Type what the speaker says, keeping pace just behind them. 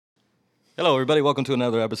Hello, everybody. Welcome to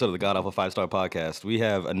another episode of the God Awful 5-Star Podcast. We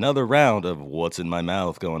have another round of What's in My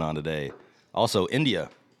Mouth going on today. Also, India.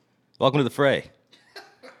 Welcome to the fray.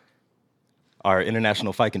 Our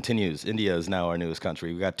international fight continues. India is now our newest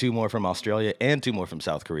country. We got 2 more from Australia and 2 more from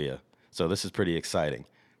South Korea. So this is pretty exciting.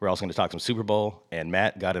 We're also going to talk some Super Bowl, and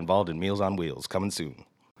Matt got involved in Meals on Wheels. Coming soon.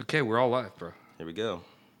 Okay, we're all live, bro. Here we go.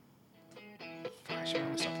 I should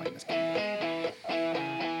probably stop playing this game.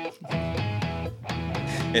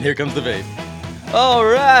 And here comes the vape. All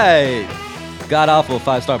right. God Awful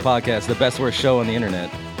 5-Star Podcast, the best worst show on the internet.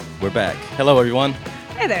 We're back. Hello, everyone.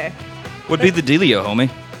 Hey there. What'd be the dealio, homie?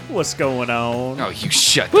 What's going on? Oh, you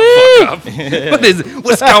shut the fuck up. What is it?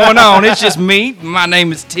 What's going on? It's just me. My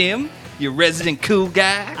name is Tim, your resident cool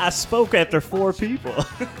guy. I spoke after 4 people.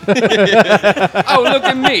 Oh, look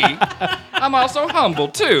at me. I'm also humble,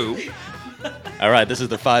 too. All right, this is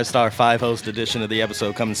the 5-Star Fivehost edition of the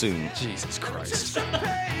episode coming soon. Jesus Christ.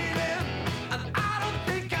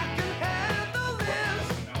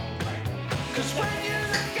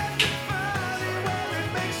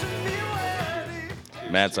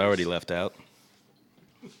 Matt's already left out.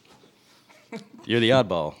 You're the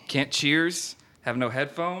oddball. Can't cheers? Have no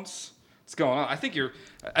headphones? What's going on? I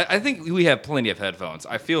think we have plenty of headphones.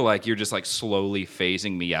 I feel like you're just like slowly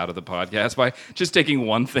phasing me out of the podcast by just taking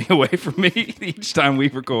one thing away from me each time we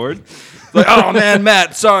record. Like, oh man,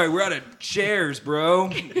 Matt, sorry, we're out of chairs, bro.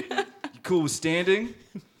 You cool with standing?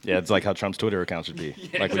 Yeah, it's like how Trump's Twitter account should be,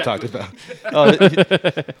 Yeah, like exactly. we talked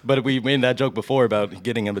about. But we made that joke before about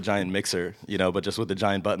getting him a giant mixer, but just with the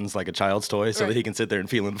giant buttons like a child's toy so that he can sit there and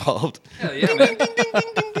feel involved. Hell yeah, man. I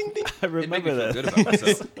It made me remember feel good that. about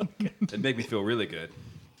myself. It made me feel really good.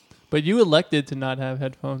 But you elected to not have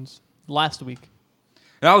headphones last week.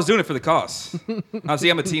 And I was doing it for the cause. See,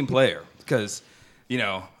 I'm a team player because, So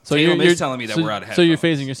Taylem is telling me that we're out of headphones. So you're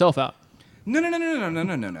phasing yourself out.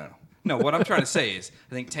 No. No, what I'm trying to say is,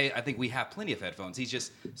 I think we have plenty of headphones. He's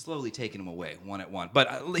just slowly taking them away, one at one.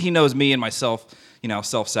 But he knows me and myself,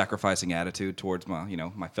 self-sacrificing attitude towards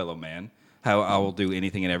my fellow man. How I will do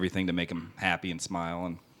anything and everything to make him happy and smile.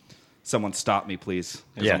 And someone stop me, please,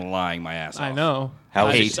 because Yeah. I'm lying my ass off. I know. How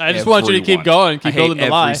I is- just want you to keep everyone. going, keep I building hate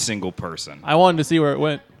the lie. every single person. I wanted to see where it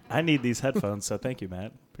went. I need these headphones, so thank you,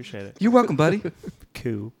 Matt. Appreciate it. You're welcome, buddy.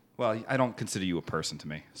 Cool. Well, I don't consider you a person to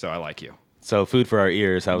me, so I like you. So food for our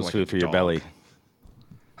ears. How was Like food a for your dog. belly?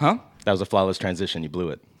 Huh? That was a flawless transition. You blew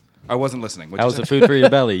it. I wasn't listening. What'd How you was say? the food for your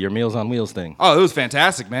belly? Your Meals on Wheels thing. Oh, it was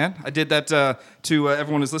fantastic, man. I did that to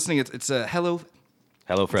everyone who's listening. It's Hello.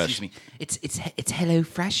 Hello Fresh. Excuse me. It's Hello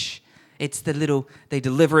Fresh. It's the little, they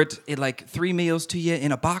deliver it in like 3 meals to you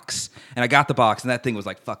in a box. And I got the box, and that thing was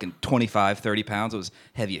like fucking 25, 30 pounds. It was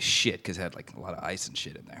heavy as shit because it had like a lot of ice and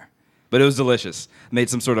shit in there. But it was delicious. Made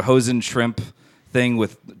some sort of hoisin shrimp thing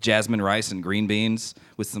with jasmine rice and green beans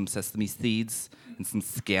with some sesame seeds and some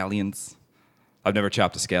scallions. I've never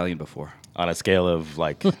chopped a scallion before. On a scale of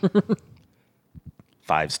like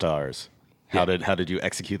 5 stars. How did you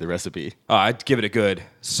execute the recipe? I'd give it a good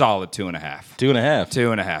solid 2.5. 2.5.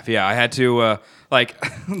 2.5. Yeah, I had to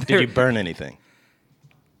Did you burn anything?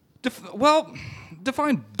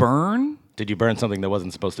 Define burn. Did you burn something that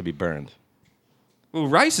wasn't supposed to be burned? Well,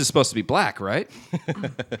 rice is supposed to be black, right?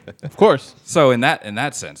 Of course. So in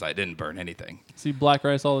that sense, I didn't burn anything. See black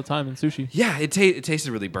rice all the time in sushi. Yeah, it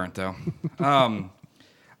tasted really burnt though.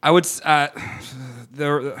 I would. I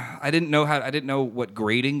didn't know what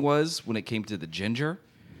grating was when it came to the ginger.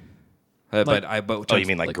 But Oh, you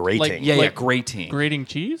mean like grating? yeah, like grating. Grating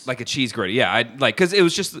cheese? Like a cheese grater. Yeah, because it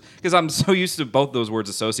was just because I'm so used to both those words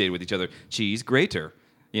associated with each other. Cheese grater.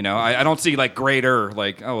 I don't see like grater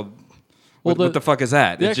like what the fuck is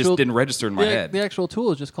that? It just didn't register in my head. The actual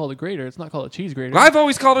tool is just called a grater. It's not called a cheese grater. I've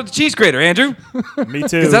always called it a cheese grater, Andrew. Me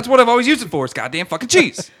too. Because that's what I've always used it for. It's goddamn fucking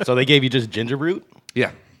cheese. So they gave you just ginger root? Yeah.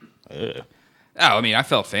 Ugh. Oh, I mean, I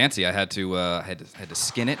felt fancy. I had to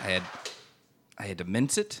skin it. I had to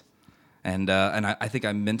mince it, and I think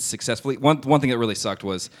I minced successfully. One thing that really sucked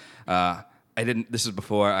was I didn't. This is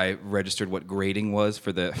before I registered what grating was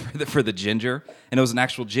for the ginger, and it was an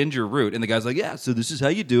actual ginger root. And the guy's like, "Yeah, so this is how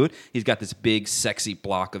you do it." He's got this big, sexy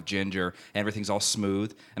block of ginger, and everything's all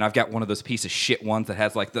smooth. And I've got one of those piece of shit ones that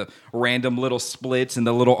has like the random little splits and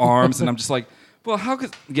the little arms, and I'm just like, "Well, how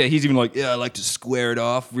could?" Yeah, he's even like, "Yeah, I like to square it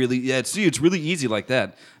off. Really, yeah, it's really easy like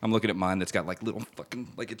that." I'm looking at mine that's got like little fucking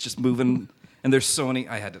like it's just moving. And there's so many.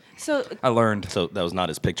 I learned. So that was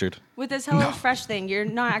not as pictured? With this Hello Fresh thing, you're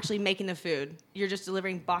not actually making the food. You're just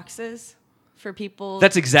delivering boxes. for people.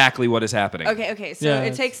 That's exactly what is happening. Okay. So Yeah, it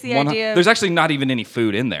it's takes the idea. There's actually not even any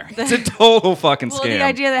food in there. It's a total fucking well, scam. the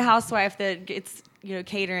idea of the housewife that gets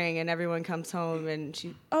catering and everyone comes home and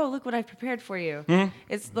look what I've prepared for you.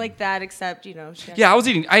 It's like that, except she Yeah,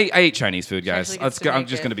 I ate Chinese food, guys. actually gets to I'm make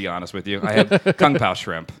just it. going to be honest with you. I had Kung Pao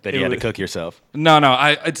shrimp. That you had to cook yourself. No.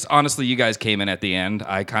 It's honestly, you guys came in at the end.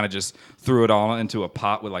 I kind of just threw it all into a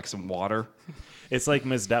pot with like some water. It's like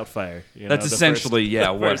Ms. Doubtfire. That's essentially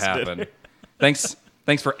what first happened. dinner.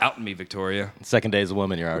 Thanks for outing me, Victoria. Second day as a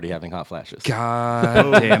woman, you're already having hot flashes.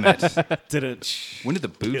 God damn it. Didn't. When did the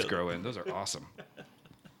boobs grow in? Those are awesome.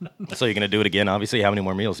 So you're gonna do it again? Obviously, how many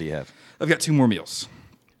more meals do you have? I've got 2 more meals.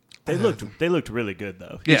 They looked really good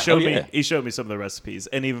though. Yeah. He showed me some of the recipes,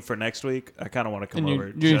 and even for next week, I kind of want to come And over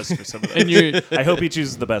you're- just for some of and those. I hope he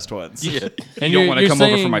chooses the best ones. Yeah. And You don't want to you're come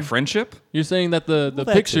over for saying- my friendship? You're saying that the that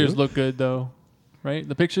pictures too. look good though, right?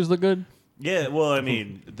 The pictures look good. Yeah, well, I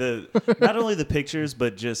mean, not only the pictures,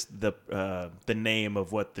 but just the name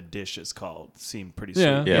of what the dish is called seemed pretty sweet.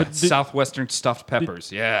 Yeah. Yeah. But Southwestern stuffed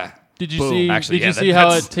peppers. Yeah. Did you Boom. see? Actually, did yeah, you see that- how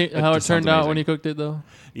that's- it how it that sounds turned out when amazing. he cooked it though?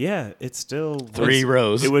 Yeah, it's still 3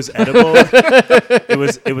 rows. It was edible.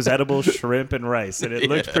 it was edible shrimp and rice, and it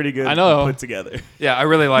looked pretty good. I know. Put together. Yeah, I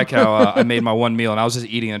really like how I made my one meal and I was just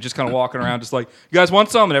eating and just kind of walking around just like, you guys want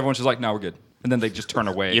some? And everyone's just like, no, we're good. And then they just turn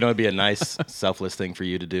away. You know, it'd be a nice, selfless thing for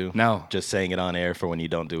you to do. No. Just saying it on air for when you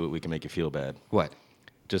don't do it, we can make you feel bad. What?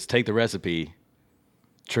 Just take the recipe,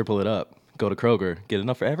 triple it up, go to Kroger, get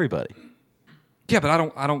enough for everybody. Yeah, but I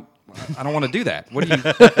don't want to do that. What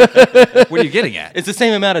are you getting at? It's the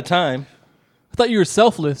same amount of time. I thought you were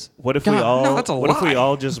selfless. What if God, we all? no, that's a what if we lie.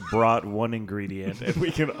 all just brought one ingredient and we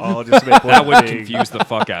can all just make one That would big- confuse the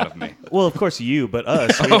fuck out of me. Well, of course you, but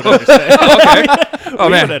us. We would understand. Oh,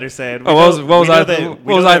 we man. would understand. Oh, what was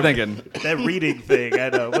I thinking? That reading thing, I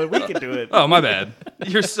know, but we can do it. Oh, my bad.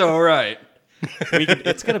 You're so right.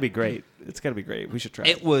 It's gonna be great. It's gonna be great. We should try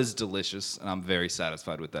It was delicious, and I'm very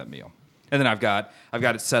satisfied with that meal. And then I've got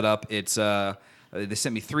it set up. It's they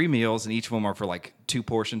sent me 3 meals, and each of them are for like 2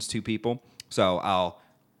 portions, 2 people. So I'll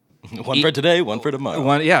One for today, one for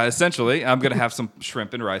tomorrow. essentially, I'm gonna have some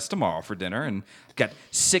shrimp and rice tomorrow for dinner, and got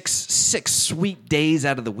six sweet days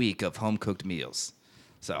out of the week of home cooked meals.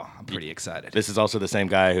 So I'm pretty excited. This is also the same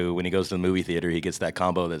guy who, when he goes to the movie theater, he gets that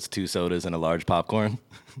combo that's 2 sodas and a large popcorn.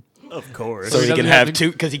 Of course. So he he can doesn't have have to-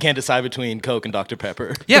 2, because he can't decide between Coke and Dr.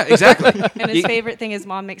 Pepper. Yeah, exactly. and his favorite thing his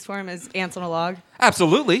mom makes for him is ants on a log.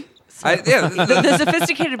 Absolutely. The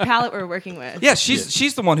sophisticated palate we're working with. Yeah,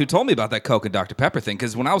 she's the one who told me about that Coke and Dr. Pepper thing,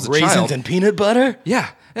 because when I was a Raisins child, and peanut butter? yeah,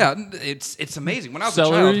 it's amazing. When I was a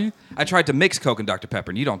Celery? child, I tried to mix Coke and Dr.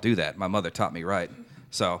 Pepper, and you don't do that. My mother taught me right.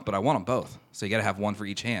 So, but I want them both. So you got to have one for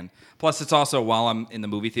each hand. Plus, it's also while I'm in the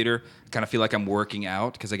movie theater, I kind of feel like I'm working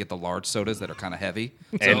out because I get the large sodas that are kind of heavy.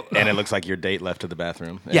 And it looks like your date left to the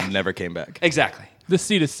bathroom and Yeah. never came back. Exactly. The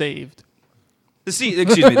seat is saved. The seat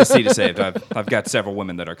is saved. I've got several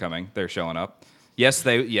women that are coming. They're showing up. Yes,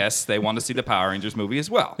 they want to see the Power Rangers movie as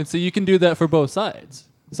well. And so you can do that for both sides.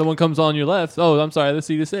 Someone comes on your left. Oh, I'm sorry, the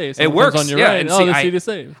seat is saved. It Someone works. comes on your Yeah, right. and Oh, see, the seat is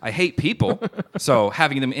saved. I hate people, so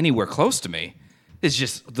having them anywhere close to me is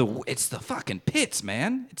just it's the fucking pits,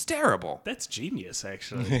 man. It's terrible. That's genius,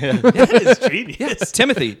 actually. That is genius.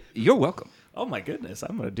 Timothy, you're welcome. Oh my goodness,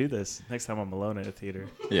 I'm gonna do this next time I'm alone in a theater.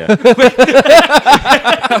 Yeah.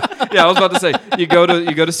 Yeah, I was about to say you go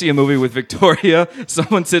to see a movie with Victoria.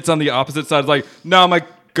 Someone sits on the opposite side, like, no, my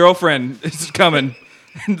girlfriend is coming.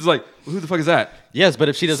 And it's like, who the fuck is that? Yes, but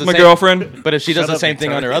if she does the My same, girlfriend. But if she does Shut the up, same thing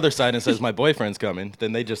on her Victoria. other side and says my boyfriend's coming,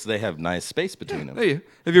 then they have nice space between them. Hey,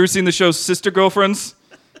 have you ever seen the show Sister Girlfriends?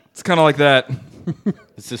 It's kind of like that.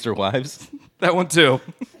 Sister wives. That one too.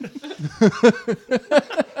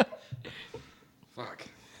 Fuck.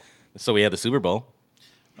 So we had the Super Bowl.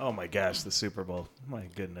 Oh my gosh, the Super Bowl. My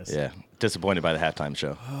goodness. Yeah. Disappointed by the halftime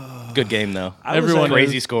show. Good game though. I was Everyone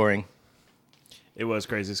Crazy is. scoring. It was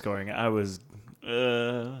crazy scoring. I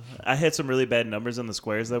had some really bad numbers on the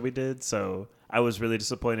squares that we did, so I was really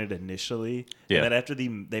disappointed initially. Yeah. And then after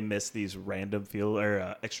they missed these random field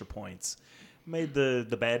or extra points, made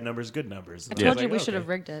the bad numbers good numbers. I And told was you like, we should have okay.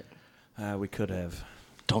 rigged it. We could have.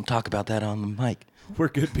 Don't talk about that on the mic. We're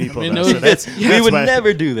good people. I mean, though, no, so that's, we that's would why-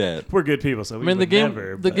 never do that. We're good people, so we I mean, the would game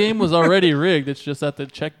never. the but- game was already rigged. It's just that the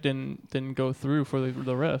check didn't go through for the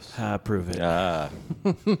refs. Prove it.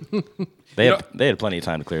 They had plenty of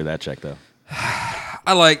time to clear that check though.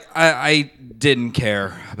 I didn't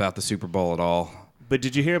care about the Super Bowl at all. But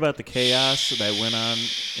did you hear about the chaos that went on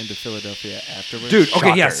into Philadelphia afterwards? Dude,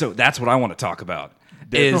 okay, yeah, Shocker. so that's what I want to talk about.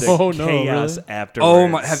 is Oh, no, chaos really? afterwards. oh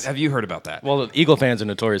my. Have you heard about that? Well, the Eagle fans are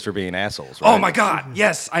notorious for being assholes, right? Oh my God!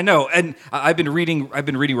 Yes, I know, and I've been reading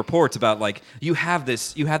reports about like you have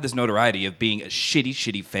this notoriety of being a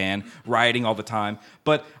shitty fan, rioting all the time.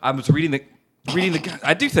 But I was reading the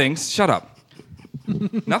I do things. Shut up.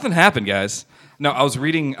 Nothing happened, guys. No, I was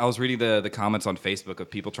reading the comments on Facebook of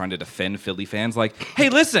people trying to defend Philly fans. Like, hey,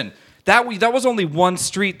 listen, that was only one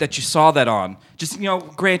street that you saw that on. Just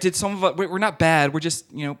granted, some of us we're not bad. We're just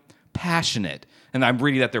passionate. And I'm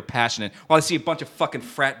reading that they're passionate. While I see a bunch of fucking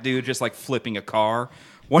frat dudes just like flipping a car.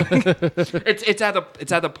 It's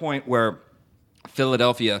at the point where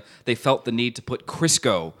Philadelphia, they felt the need to put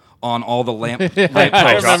Crisco on all the lamp posts.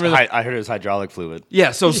 I heard it was hydraulic fluid.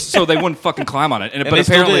 Yeah, so they wouldn't fucking climb on it. But they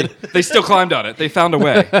still apparently they still climbed on it. They found a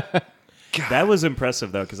way. That was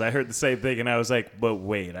impressive, though, because I heard the same thing, and I was like, but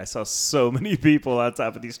wait, I saw so many people on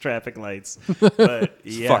top of these traffic lights. But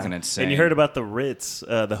yeah. Fucking insane. And you heard about the Ritz,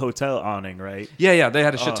 the hotel awning, right? Yeah, they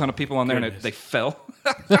had a shit ton of people on there, and they fell.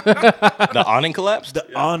 The awning collapsed?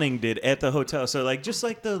 The awning did at the hotel. So, like, just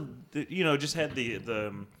like just had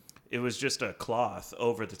the it was just a cloth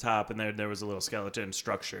over the top, and there was a little skeleton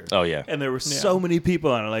structure. Oh, yeah. And there were so many people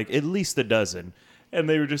on it, like at least a dozen. And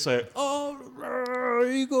they were just like, oh,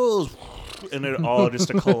 Eagles. And it all just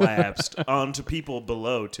collapsed onto people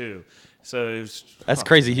below, too. So it was... That's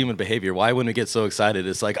crazy human behavior. Why wouldn't we get so excited?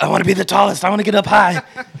 It's like, I want to be the tallest. I want to get up high.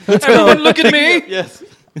 Everyone look at me. Yes.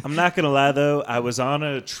 I'm not going to lie, though. I was on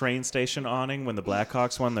a train station awning when the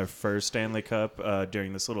Blackhawks won their first Stanley Cup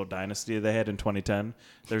during this little dynasty they had in 2010.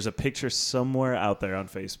 There's a picture somewhere out there on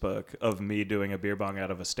Facebook of me doing a beer bong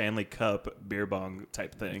out of a Stanley Cup beer bong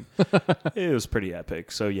type thing. It was pretty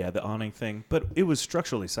epic. So, yeah, the awning thing. But it was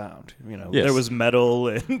structurally sound. Yes. There was metal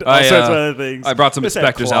and all sorts of other things. I brought some Just had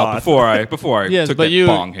inspectors out before I Yes, took but that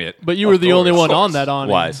bong hit. But you were the only one on that awning.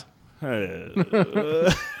 Wise.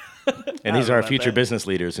 cloth. And these are our about future that. business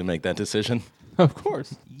leaders who make that decision. Of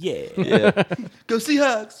course. Yeah. Yeah. Go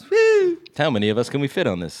Seahawks. Woo! How many of us can we fit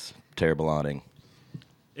on this terrible awning?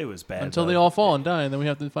 It was bad. Until though. they all fall and die, and then we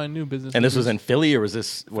have to find new business. And this was leaders. in Philly, or was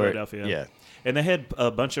this where? Philadelphia. Yeah. And they had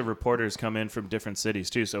a bunch of reporters come in from different cities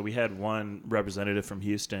too. So we had one representative from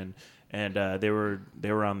Houston, and they were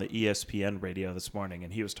on the ESPN radio this morning,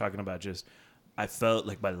 and he was talking about just, I felt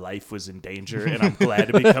like my life was in danger, and I'm glad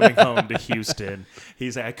to be coming home to Houston.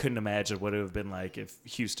 He's like, I couldn't imagine what it would have been like if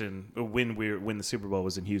Houston, when the Super Bowl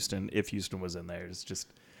was in Houston, if Houston was in there. It's just,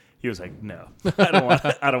 he was like, no, I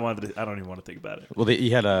don't even want to think about it. Well,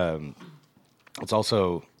 he had it's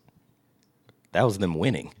also, that was them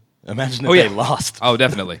winning. Imagine if they lost. Oh,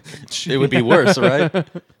 definitely. It would be worse, right?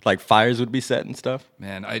 Like fires would be set and stuff.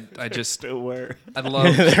 Man, I just Still were. I love.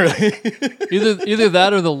 either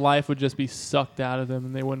that or the life would just be sucked out of them,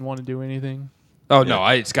 and they wouldn't want to do anything. Oh no,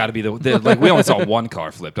 it's got to be the like we only saw one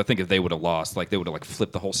car flipped. I think if they would have lost, like they would have like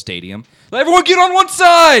flipped the whole stadium. Like, everyone get on one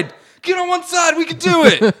side. Get on one side. We can do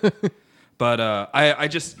it. But I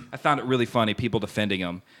found it really funny people defending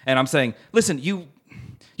him, and I'm saying, listen,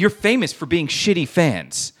 you're famous for being shitty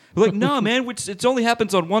fans. We're like, no, man, it only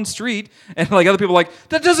happens on one street, and like other people are like,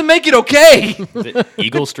 that doesn't make it okay. Is it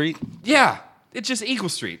Eagle Street? Yeah, it's just Eagle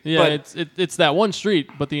Street. Yeah, but it's that one street,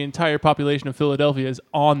 but the entire population of Philadelphia is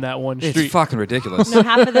on that one it's street. fucking ridiculous. No,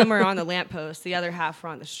 half of them are on the lamppost. The other half are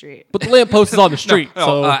on the street. But the lamppost is on the street,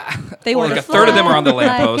 so They Like wanna a third of them are on the fly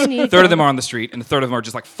like lamppost, an a third of them eagle. are on the street, and a third of them are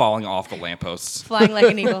just like falling off the lampposts. Flying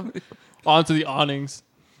like an eagle. onto the awnings.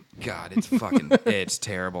 God, it's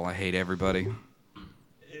terrible. I hate everybody.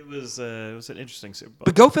 It was an interesting Super Bowl.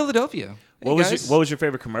 But go Philadelphia. What Hey, guys. was your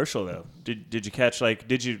favorite commercial though? Did you catch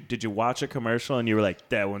did you watch a commercial and you were like,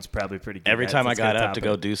 that one's probably pretty good. Every time I That's got gonna out to top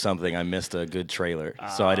go it." do something, I missed a good trailer.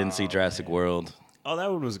 So I didn't see Jurassic World, Oh,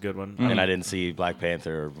 that one was a good one. and I didn't see Black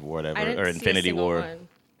Panther or whatever, I didn't or see Infinity a single War. one.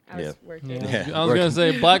 I was Yeah. working. Yeah. I was gonna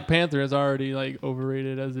say Black Panther is already like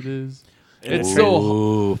overrated as it is. It's Ooh. so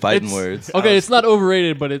Ooh, fighting it's- words. Okay, it's not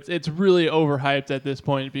overrated, but it's really overhyped at this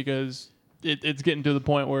point because it's getting to the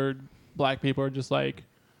point where black people are just like,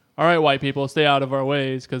 all right, white people, stay out of our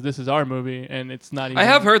ways because this is our movie, and it's not even. I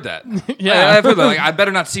have heard that. Yeah. I've heard that. Like, I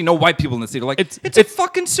better not see no white people in the theater. Like, it's a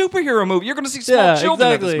fucking superhero movie. You're gonna see small Yeah, children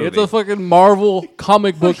at exactly. this It's movie. a fucking Marvel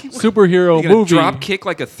comic book superhero You're gonna movie. drop kick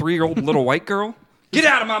like a 3-year-old little white girl. Get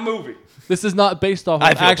out of my movie. This is not based off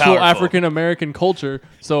I of feel actual powerful. African American culture.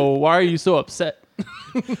 So why are you so upset?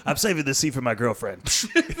 I'm saving the seat for my girlfriend.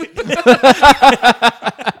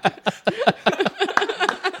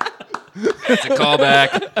 It's a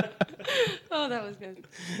callback. Oh, that was good.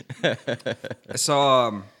 I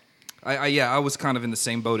saw. I was kind of in the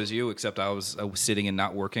same boat as you, except I was sitting and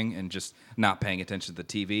not working and just not paying attention to the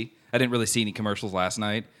TV. I didn't really see any commercials last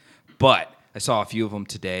night, but I saw a few of them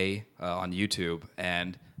today on YouTube,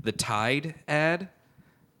 and the Tide ad.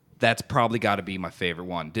 That's probably got to be my favorite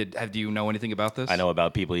one. Do you know anything about this? I know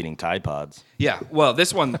about people eating Tide Pods. Yeah. Well,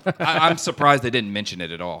 this one, I'm surprised they didn't mention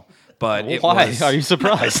it at all. But it Why was, are you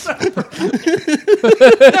surprised? No,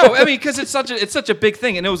 I mean because it's such a big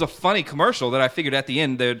thing, and it was a funny commercial that I figured at the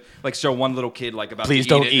end they'd like show one little kid like about Please to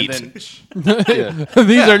don't eat it, eat. and then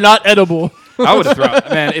These are not edible. I would have thrown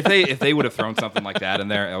man if they would have thrown something like that in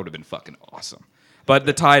there, that would have been fucking awesome. But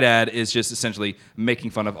the Tide ad is just essentially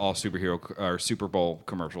making fun of all superhero or Super Bowl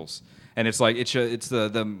commercials, and it's like it's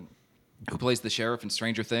the who plays the sheriff in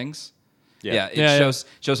Stranger Things. Yeah, it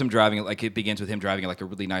shows him driving. Like it begins with him driving like a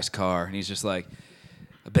really nice car, and he's just like,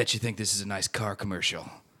 "I bet you think this is a nice car commercial,"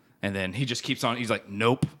 and then he just keeps on. He's like,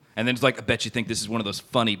 "Nope," and then it's like, "I bet you think this is one of those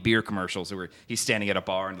funny beer commercials where he's standing at a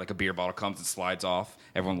bar and like a beer bottle comes and slides off.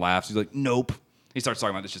 Everyone laughs. He's like, "Nope." He starts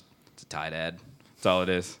talking about it's a Tide ad. That's all it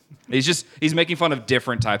is. He's making fun of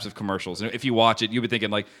different types of commercials, and if you watch it, you'll be thinking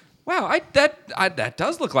like, "Wow, that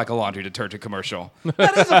does look like a laundry detergent commercial.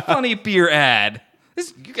 That is a funny beer ad.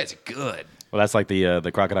 You guys are good." Well, that's like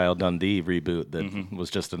the Crocodile Dundee reboot that was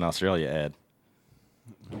just an Australia ad.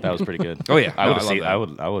 That was pretty good. Oh yeah, I No, would have love seen.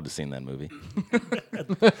 that. I would have seen that movie.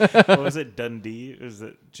 What was it, Dundee? Is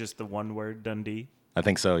it just the one word, Dundee? I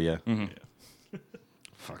think so. Yeah.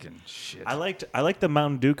 Fucking shit. I liked the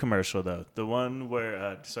Mountain Dew commercial though. The one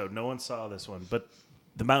where so no one saw this one, but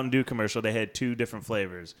the Mountain Dew commercial, they had two different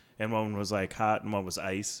flavors, and one was like hot and one was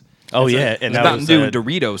ice. Oh yeah, and that Mountain was Dew and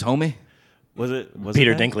Doritos, homie. Was it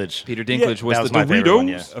Peter it that? Dinklage. Peter Dinklage was that was the my favorite Doritos. one,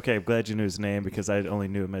 yeah. Okay, I'm glad you knew his name because I only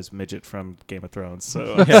knew him as Midget from Game of Thrones.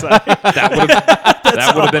 So I'm sorry.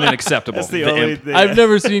 That would have been unacceptable. That's the only imp. thing. I've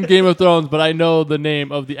never seen Game of Thrones, but I know the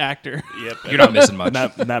name of the actor. Yep. You're not missing much.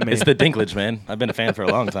 Not me. It's the Dinklage, man. I've been a fan for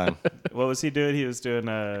a long time. What was he doing? He was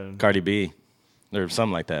doing Cardi B, or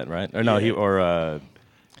something like that, right? Or no, Yeah.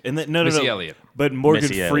 And no, Missy Elliott. But Morgan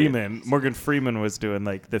Missy Elliott. Freeman. Morgan Freeman was doing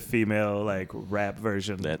like the female like rap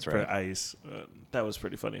version. That's for right. Ice. That was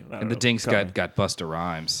pretty funny. I don't And the know. Dinks Caught me. got Busta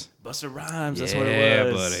Rhymes. Busta Rhymes. That's Yeah, what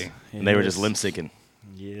it was. buddy. And they were just Yes. limp syncing.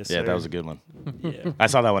 Yes, Yeah, sir. that was a good one. Yeah. I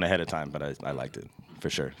saw that one ahead of time, but I liked it for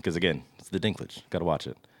sure. Because again, it's the Dinklage. Got to watch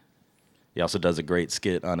it. He also does a great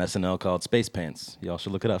skit on SNL called Space Pants. Y'all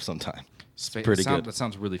should look it up sometime. Pretty good. That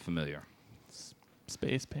sounds really familiar.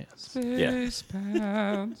 Space Pants. Yeah.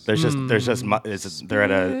 There's just they're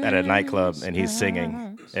at a nightclub and he's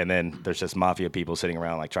singing, and then there's just mafia people sitting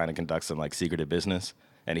around like trying to conduct some like secretive business,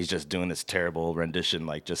 and he's just doing this terrible rendition,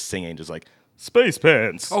 like just singing, just like Space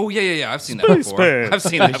Pants. Oh yeah. I've seen that Space before. Pants. I've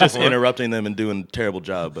seen that He's just before. interrupting them and doing a terrible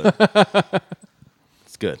job, but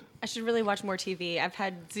it's good. I should really watch more TV. I've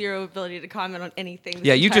had zero ability to comment on anything. this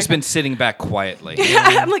Yeah, you've just entire been sitting back quietly.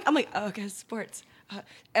 I'm like, oh, okay, sports.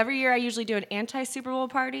 Every year I usually do an anti-Super Bowl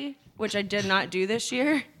party, which I did not do this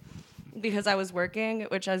year because I was working,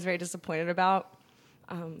 which I was very disappointed about.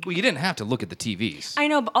 Well, you didn't have to look at the TVs. I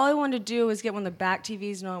know, but all I wanted to do was get one of the back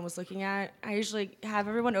TVs no one was looking at. I usually have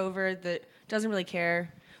everyone over that doesn't really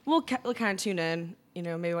care. We'll kind of tune in,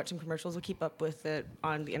 maybe watch some commercials. We'll keep up with it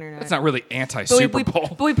on the internet. That's not really But anti-Super Bowl.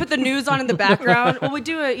 But we put the news on in the background. Well, we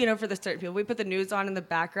do it, for the certain people. We put the news on in the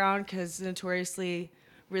background because notoriously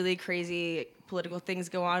really crazy political things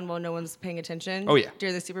go on while no one's paying attention. Oh, yeah.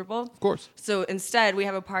 During the Super Bowl. Of course. So instead, we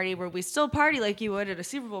have a party where we still party like you would at a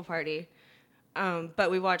Super Bowl party, but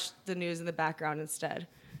we watch the news in the background instead.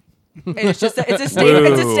 And it's a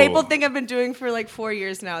staple thing I've been doing for like 4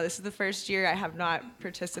 years now. This is the first year I have not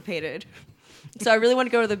participated. So I really want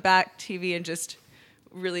to go to the back TV and just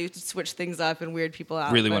really switch things up and weird people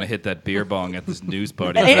out. Really but- want to hit that beer bong at this news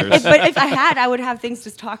party. of But theirs. if I had, I would have things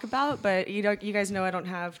to talk about. But you guys know I don't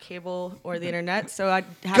have cable or the internet, so I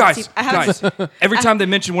haven't Guys, every time they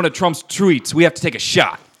mention one of Trump's tweets, we have to take a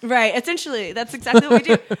shot. Right, essentially, that's exactly what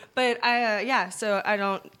we do. But so I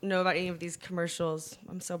don't know about any of these commercials.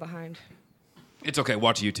 I'm so behind. It's okay.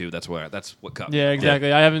 Watch YouTube. That's what cut. Yeah,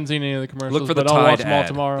 exactly. I haven't seen any of the commercials, Look for the but I'll watch Tide them all ad.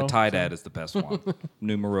 tomorrow. The Tide ad is the best one.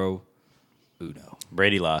 Numero uno.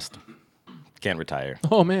 Brady lost. Can't retire.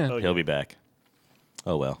 Oh man. He'll be back.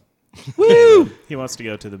 Oh well. He wants to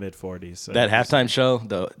go to the mid 40s. So That halftime show,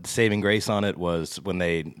 the saving grace on it was when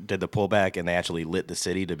they did the pullback and they actually lit the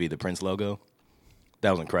city to be the Prince logo. That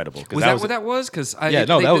was incredible. Was that what that was? Because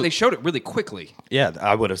they showed it really quickly. Yeah,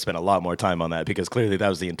 I would have spent a lot more time on that because clearly that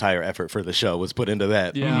was the entire effort for the show was put into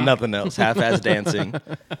that. Yeah. Nothing else. Half-ass dancing.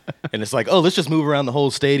 And it's like, oh, let's just move around the whole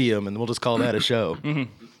stadium and we'll just call that a show.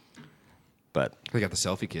 But, They got the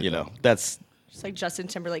selfie kid. though. that's, Just like Justin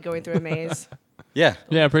Timberlake going through a maze. yeah,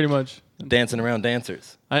 Yeah, pretty much. dancing around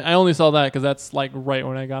dancers. I only saw that because that's like right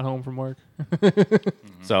when I got home from work.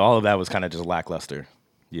 So all of that was kind of just lackluster,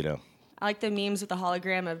 I like the memes with the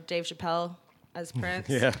hologram of Dave Chappelle as Prince.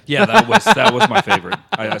 Yeah, that was my favorite.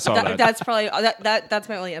 I saw that. That's probably that's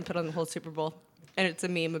my only input on the whole Super Bowl, and it's a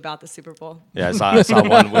meme about the Super Bowl. Yeah, I saw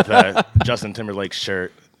one with Justin Timberlake's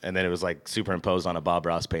shirt, and then it was like superimposed on a Bob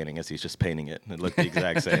Ross painting as he's just painting it. It looked the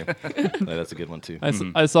exact same. That's a good one too.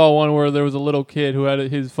 I saw one where there was a little kid who had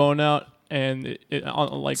his phone out, and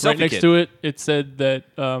like Selfie right next kid. to it, it said that,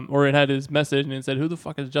 or it had his message, and it said, "Who the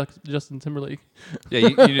fuck is Justin Timberlake?" Yeah,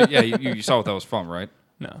 you saw what that was from, right?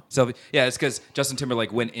 No. Selfie. Yeah, it's because Justin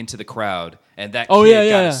Timberlake went into the crowd, and that Oh, kid yeah,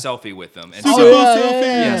 got yeah. a selfie with him. And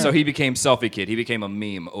Yeah. so he became Selfie Kid. He became a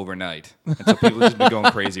meme overnight, and so people just been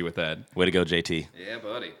going crazy with that. Way to go, JT. Yeah,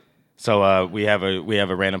 buddy. So we have a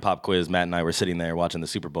random pop quiz. Matt and I were sitting there watching the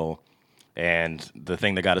Super Bowl, and the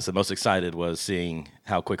thing that got us the most excited was seeing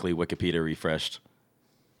how quickly Wikipedia refreshed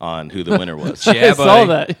on who the winner was. Yeah, I saw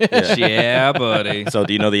that. Yeah, buddy. So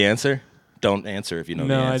do you know the answer? Don't answer if you know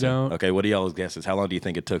the No, I answer. don't. Okay, what do y'all's guesses? How long do you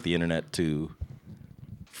think it took the internet to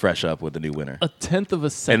fresh up with the new winner? 1/10 of a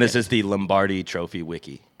second. And this is the Lombardi Trophy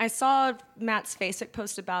Wiki. I saw Matt's Facebook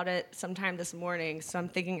post about it sometime this morning, so I'm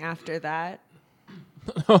thinking after that.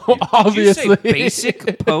 obviously. Did you say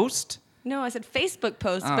basic post? No, I said Facebook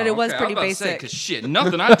post, but it was pretty basic. Because shit,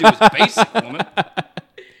 nothing I do is basic, woman.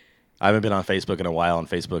 I haven't been on Facebook in a while, and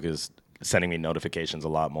Facebook is sending me notifications a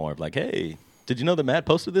lot more of like, hey, did you know that Matt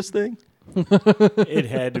posted this thing? It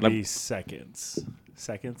had to be seconds.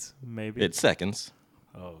 Seconds, maybe. It's seconds.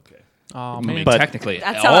 Oh, okay. Oh, I man. mean, But- technically,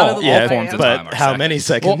 That's all, not out of the all ballpark, forms yeah. of time But are how many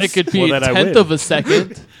seconds. seconds? Well, it could be Well, a then I 10th win. of a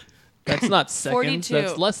second. That's not seconds. 42.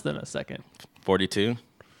 That's less than a second. 42?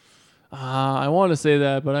 I want to say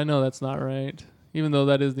that, but I know that's not right. Even though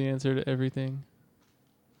that is the answer to everything.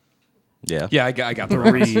 Yeah. Yeah, I got the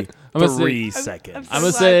right. You I'm gonna say- 3 seconds. I'm I'm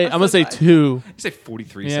gonna so say glad. I'm gonna say so glad. 2. say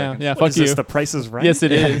 43 Yeah, seconds. yeah. What Fuck is you. this, The Price is Right? Yes,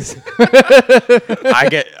 it is.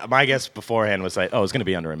 My guess beforehand was like, oh, it's going to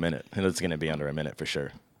be under a minute. And it's going to be under a minute for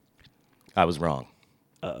sure. I was wrong.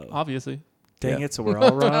 Obviously. Dang Yeah. it, so we're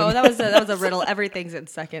all wrong. Oh, that was a riddle. Everything's in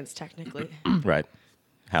seconds, technically. Right.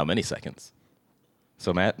 How many seconds?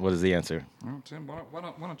 So, Matt, what is the answer? Well, Tim, why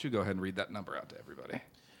don't you go ahead and read that number out to everybody?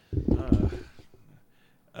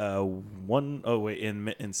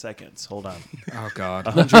 In seconds. Hold on. Oh, God.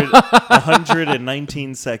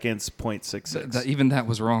 119 seconds, 0.66. Even that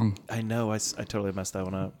was wrong. I know. I totally messed that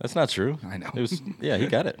one up. That's not true. I know. It was, yeah, he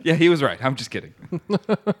got it. Yeah, he was right. I'm just kidding.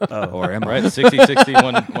 Or am I? Right? 60, 60,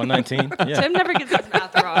 119. Yeah. Tim never gets his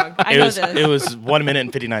math wrong. I know this. It was 1 minute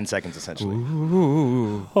and 59 seconds, essentially.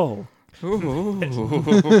 Oh.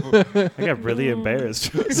 I got really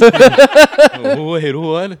embarrassed. Wait,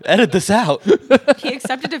 what? Edit this out. He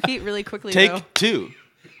accepted defeat really quickly, Take though. 2.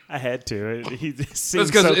 I had to. He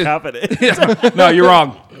seems 'cause so it- confident. No, you're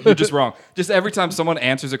wrong. You're just wrong. Just every time someone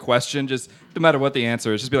answers a question, just no matter what the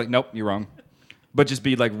answer is, just be like, nope, you're wrong. But just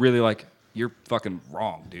be like, really like, you're fucking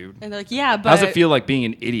wrong, dude. And they're like, yeah, but How's it feel like being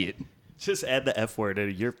an idiot? Just add the F word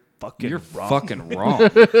and you're fucking You're wrong. fucking wrong.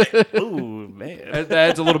 Ooh, man. That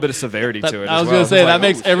adds a little bit of severity to it. I as was well. gonna say It's that like,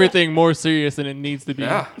 makes oh, everything more serious than it needs to be.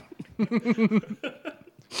 Yeah.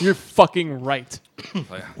 You're fucking right.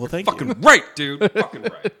 Well, thank fucking you. right, dude. Fucking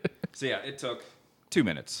right. So yeah, it took 2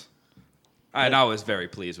 minutes. And I was very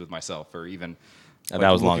pleased with myself for even. And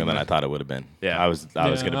that was longer than I thought it would have been. Yeah. I was Yeah,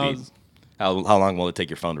 going to I be. was- How long will it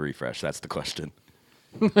take your phone to refresh? That's the question.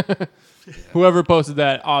 Whoever posted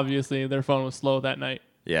that, obviously their phone was slow that night.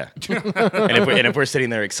 Yeah. and if we're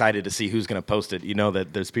sitting there excited to see who's going to post it, you know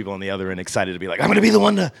that there's people on the other end excited to be like, I'm going to be the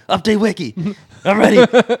one to update Wiki. I'm ready.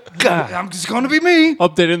 God. I'm just going to be me.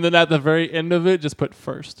 Updated, and then at the very end of it, just put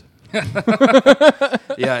first.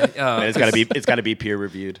 Yeah. And it's got to be peer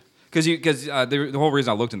reviewed. Because the whole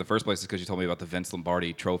reason I looked in the first place is because you told me about the Vince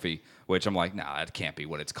Lombardi Trophy, which I'm like, nah, that can't be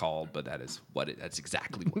what it's called, but that's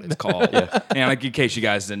exactly what it's called. And like, in case you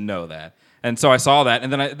guys didn't know that. And so I saw that,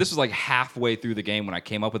 and then this was like halfway through the game when I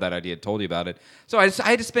came up with that idea, told you about it. So I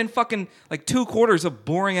had to spend fucking like 2 quarters of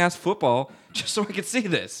boring ass football just so I could see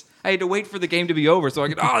this. I had to wait for the game to be over so I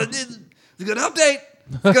could, it's a good update.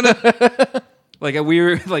 It's gonna like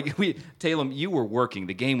Taylem, you were working.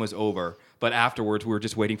 The game was over. But afterwards, we were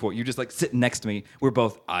just waiting for it. You just like sitting next to me. We're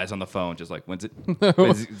both eyes on the phone, just like, when's it? Oh,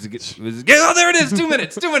 there it is. 2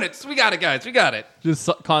 minutes. 2 minutes. We got it, guys. We got it. Just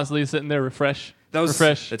constantly sitting there, refresh. That's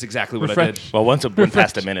exactly what I did. Refresh. Well, once it went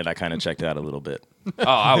past a minute, I kind of checked out a little bit. Oh,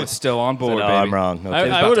 I was still on board, No, baby. I'm wrong. Okay.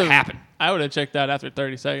 It's about to happen. I would have checked out after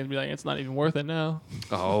 30 seconds. Be like, it's not even worth it now.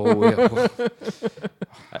 Oh, yeah.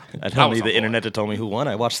 I don't was need on the internet to tell me who won.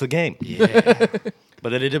 I watched the game. Yeah. But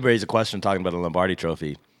then it did raise a question talking about the Lombardi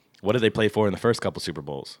Trophy. What did they play for in the first couple Super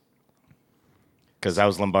Bowls? Because that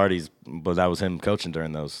was Lombardi's, but that was him coaching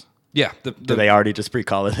during those. Yeah. Do they already just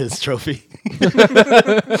pre-call it his trophy? I'm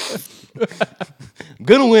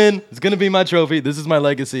gonna win. It's gonna be my trophy. This is my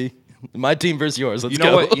legacy. My team versus yours. Let's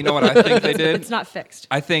go. You know what I think they did? It's not fixed.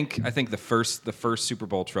 I think the first Super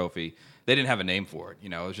Bowl trophy, they didn't have a name for it. You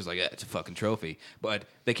know, it was just like, it's a fucking trophy. But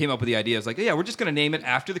they came up with the idea. It's like, yeah, we're just going to name it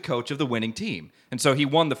after the coach of the winning team. And so he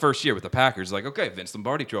won the first year with the Packers. Like, okay, Vince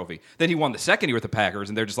Lombardi trophy. Then he won the second year with the Packers,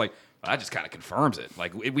 and they're just like, well, that just kind of confirms it.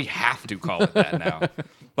 Like, we have to call it that now.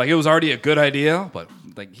 Like, it was already a good idea, but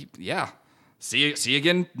like, yeah. See you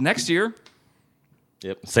again next year.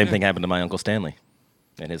 Yep. Same thing happened to my Uncle Stanley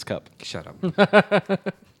and his cup. Shut up.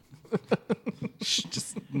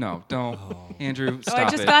 Just no, don't, Andrew. Stop I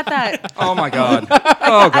just it. got that. Oh my god.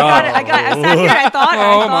 Oh god. I sat here. I thought.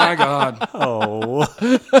 Oh my god. Oh.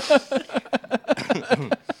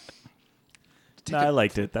 No, I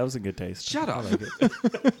liked it. That was a good taste. Shut up. I like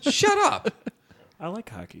it. Shut up. I like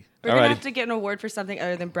hockey. We're gonna Alrighty. have to get an award for something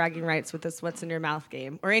other than bragging rights with this "What's in Your Mouth"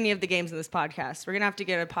 game or any of the games in this podcast. We're gonna have to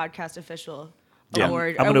get a podcast official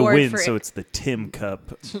award. I'm gonna award win, for so it's the Tim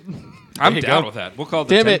Cup. I'm you down go. with that. We'll call it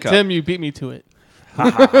the Damn Tim it, Cup. Tim, you beat me to it.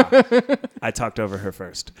 I talked over her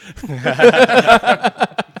first.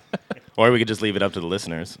 Or we could just leave it up to the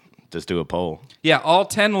listeners. Just do a poll. Yeah, all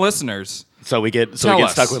 10 listeners. So we get Tell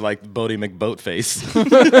us. stuck with like Bodie McBoatface.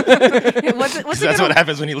 what's a That's good, what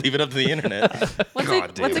happens when you leave it up to the internet. what's God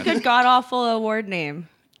a damn good god awful award name?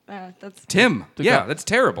 That's Tim. Yeah, that's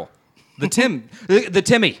terrible. The Tim. The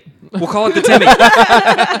Timmy. We'll call it the Timmy.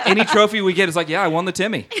 Any trophy we get is like, yeah, I won the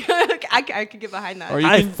Timmy. I could get behind that. Or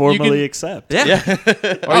I you formally accept. Yeah. Or Oh, you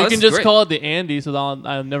this can is just great. call it the Andy, so that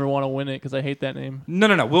I'll never want to win it because I hate that name. No.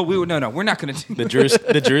 No, we're not going to do The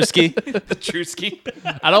Drewski. the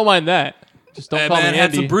Drewski. I don't mind that. Just don't That call man me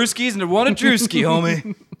had Andy. some brewskis and one a Drewski,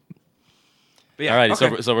 homie. But yeah,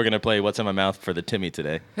 Alrighty, okay. so we're gonna play What's in My Mouth for the Timmy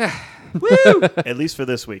today. At least for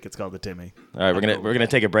this week, it's called the Timmy. All right, we're gonna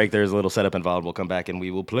take a break. There's a little setup involved. We'll come back and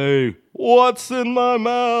we will play What's in My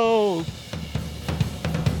Mouth.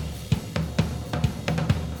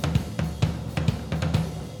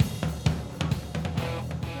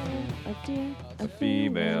 A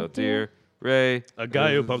Female deer, Ray. A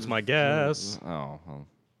guy who pumps my gas. Oh, well,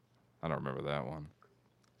 I don't remember that one.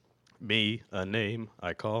 Me, a name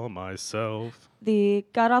I call myself. The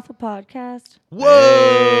God Awful Podcast. Whoa!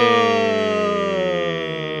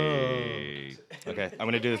 Okay, I'm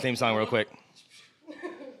gonna do the theme song real quick.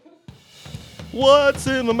 What's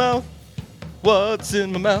in my mouth? What's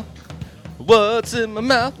in my mouth? What's in my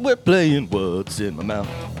mouth? We're playing What's in My Mouth.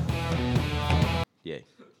 Yay.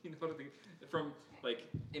 You know what I think? From like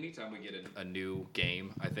anytime we get a new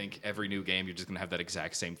game, I think every new game you're just gonna have that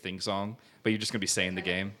exact same thing song, but you're just gonna be saying the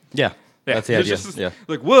game. Yeah, that's the There's idea. just, Yeah.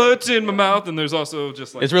 Like what's in my mouth, and there's also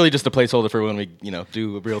just like It's really just a placeholder for when we,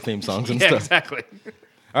 do real theme songs and yeah, stuff. exactly.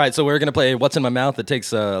 All right, so we're going to play What's in My Mouth. It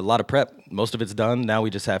takes a lot of prep. Most of it's done. Now we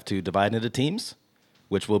just have to divide into teams,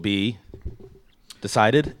 which will be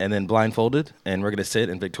decided and then blindfolded. And we're going to sit,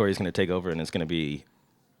 and Victoria's going to take over, and it's going to be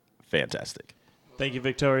fantastic. Thank you,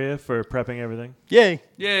 Victoria, for prepping everything. Yay.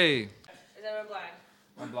 Yay! Is that blind?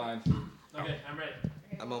 I'm blind. Okay, I'm ready.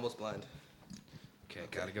 I'm almost blind. Okay,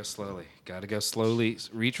 gotta go slowly. Gotta go slowly.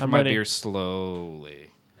 Reach for I'm my ready. beer slowly.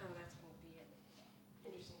 Oh, that's gonna be it.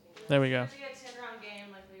 Interesting thing. There we go. It's a 10-round game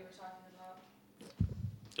like we were talking about.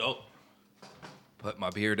 Oh. Put my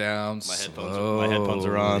beer down. My headphones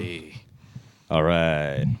are on. slowly. All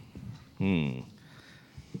right. Man,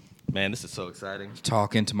 this is so exciting.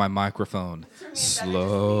 Talk into my microphone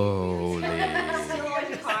slowly.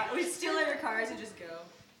 We steal your cars and just go.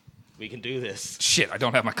 We can do this. Shit, I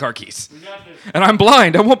don't have my car keys, and I'm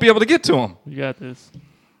blind. I won't be able to get to them. You got this.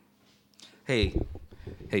 Hey,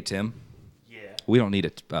 Tim. Yeah. We don't need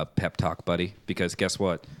a pep talk, buddy, because guess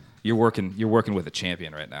what? You're working with a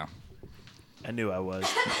champion right now. I knew I was.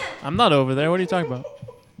 I'm not over there. What are you talking about?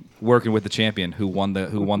 Working with the champion who won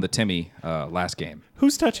the Timmy last game.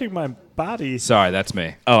 Who's touching my body? Sorry, that's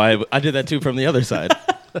me. Oh, I did that too from the other side.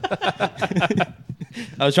 I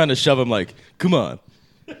was trying to shove him like, come on.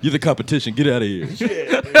 You're the competition. Get out of here.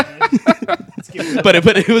 but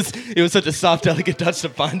it was such a soft, delicate touch to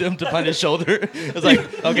find his shoulder. I was like,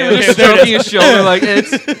 okay, Just there it stroking is. his shoulder like,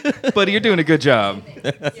 it's, buddy, you're doing a good job. Yeah.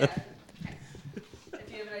 If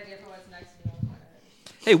you have an idea for what's next, you know.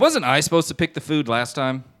 Hey, wasn't I supposed to pick the food last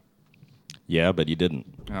time? Yeah, but you didn't.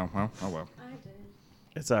 Oh, well. I did.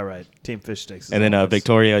 It's all right. Team Fish Sticks. is And then on us.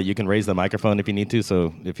 Victoria, you can raise the microphone if you need to.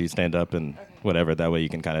 So if you stand up and whatever, that way you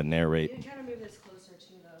can kind of narrate. You can kind of move this closer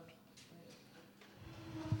too, though.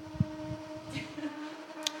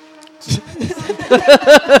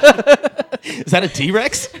 Is that a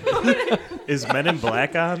T-Rex? Is Men in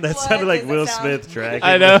Black on? That What sounded like does Will it sound? Smith dragging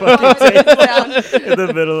I know. the fucking What does it sound? in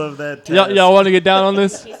the middle of that test. Y'all want to get down on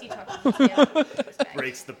this?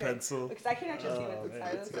 Breaks the pencil. Because I can't actually see Oh, with the man,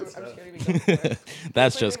 silence, that's so good I'm just going to be going for it.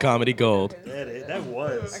 That's just comedy gold. That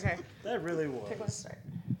was. Okay. That really Pick one to was. start.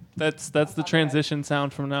 That's the transition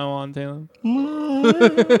sound from now on, Taylem.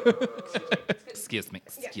 Excuse me.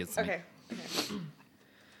 Excuse me. Okay.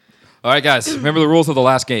 All right, guys. Remember the rules of the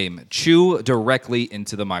last game. Chew directly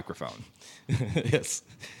into the microphone. Yes.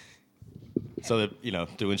 So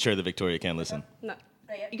that, to ensure that Victoria can listen. No.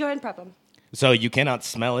 You go ahead and prep them. So you cannot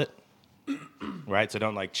smell it, right? So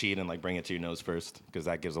don't cheat and bring it to your nose first, because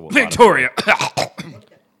that gives a lot of- Victoria.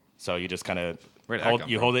 So you just kind of Where'd that come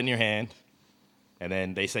from? hold it in your hand, and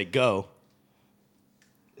then they say go,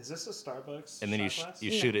 Is this a Starbucks? and then you shot glass?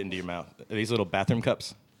 you shoot it into your mouth. Are these little bathroom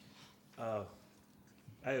cups? Oh.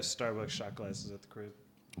 I have Starbucks shot glasses at the crib.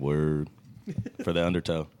 Word. For the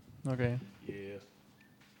undertow. Okay. Yeah.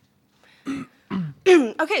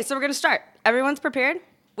 Okay, so we're going to start. Everyone's prepared.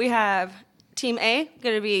 We have Team A,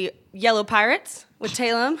 going to be Yellow Pirates with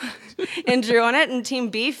Taylem and Drew on it, and Team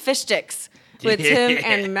B, Fish Sticks with Tim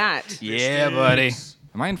and Matt. Yeah, buddy.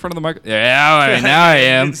 Am I in front of the mic? Yeah, all right, now I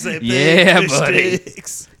am. Yeah, buddy.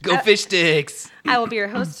 Go fish sticks. I will be your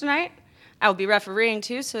host tonight. I will be refereeing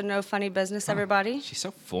too, so no funny business, everybody. She's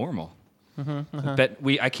so formal. Mm-hmm, I bet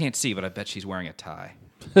I can't see, but I bet she's wearing a tie.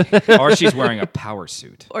 Or she's wearing a power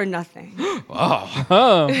suit. Or nothing.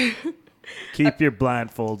 Oh. Keep your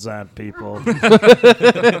blindfolds on, people.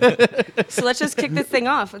 So let's just kick this thing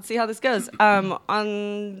off. Let's see how this goes.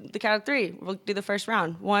 On the count of three, we'll do the first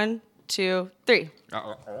round. 1, 2, 3.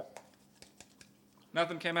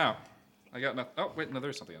 Nothing came out. I got nothing. Oh, wait, no,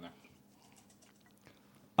 there's something in there.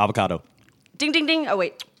 Avocado. Ding, ding, ding. Oh,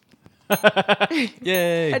 wait.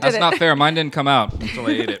 Yay. I did That's it. not fair. Mine didn't come out until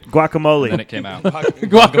I ate it. Guacamole. Then it came out.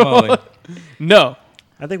 Guacamole. No.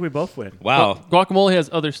 I think we both win. Wow. Guacamole has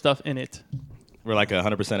other stuff in it. We're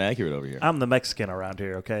 100% accurate over here. I'm the Mexican around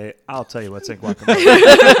here, okay? I'll tell you what's in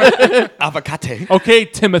guacamole. Avocate. Okay,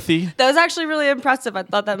 Timothy. That was actually really impressive. I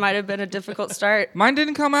thought that might have been a difficult start. Mine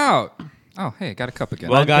didn't come out. Oh, hey, I got a cup again.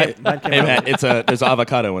 Well, guy, mine came hey, out. Matt, there's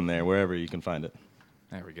avocado in there, wherever you can find it.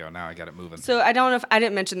 There we go. Now I got it moving. So I don't know if I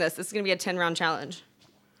didn't mention this. This is going to be a 10-round challenge.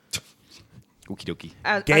 Okie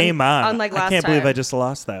dokie. Game on. Unlike last I can't believe time. I just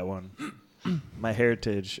lost that one. My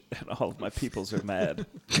heritage and all of my peoples are mad.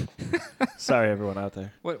 Sorry, everyone out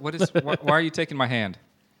there. Why are you taking my hand?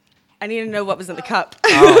 I need to know what was in the cup.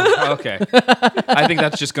 Oh, okay. I think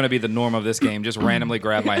that's just going to be the norm of this game. Just randomly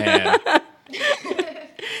grab my hand.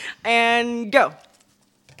 And go.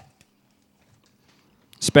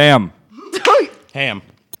 Spam. Ham.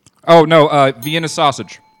 Oh, no, Vienna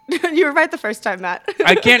sausage. You were right the first time, Matt.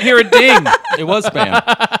 I can't hear a ding. It was spam.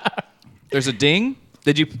 There's a ding?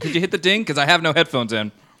 Did you hit the ding? Because I have no headphones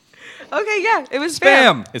in. Okay, yeah, it was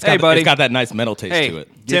Spam. It's Hey, got, buddy. It's got that nice metal taste Hey, to it.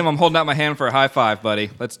 Tim, I'm holding out my hand for a high five, buddy.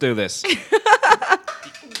 Let's do this.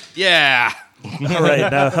 Yeah. All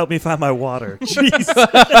right, now help me find my water. Jeez.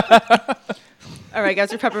 All right,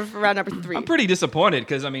 guys, we're prepping for round number 3. I'm pretty disappointed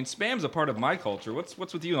because, spam's a part of my culture. What's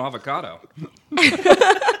with you and avocado?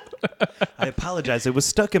 I apologize. It was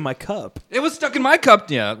stuck in my cup. It was stuck in my cup.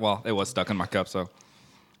 Yeah, well, it was stuck in my cup, so.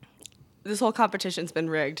 This whole competition's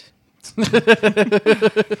been rigged.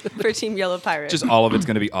 For Team Yellow Pirate. Just all of it's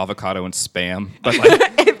going to be avocado and spam.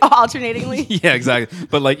 But Alternatingly. yeah, exactly.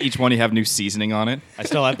 But each one you have new seasoning on it. I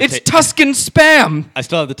still have It's Tuscan spam. I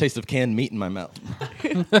still have the taste of canned meat in my mouth.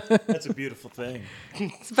 That's a beautiful thing.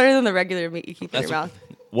 It's better than the regular meat you keep in your mouth.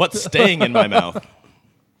 What's staying in my mouth?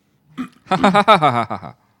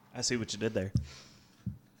 I see what you did there.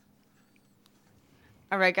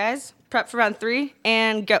 All right, guys, prep for round 3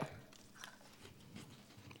 and go.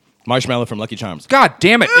 Marshmallow from Lucky Charms. God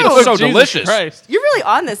damn it. It's Oh, so Jesus delicious. Christ. You're really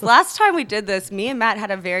on this. Last time we did this, me and Matt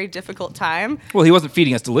had a very difficult time. Well, he wasn't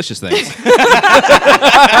feeding us delicious things.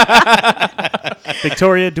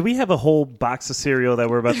 Victoria, do we have a whole box of cereal that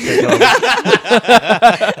we're about to take home?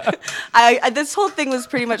 This whole thing was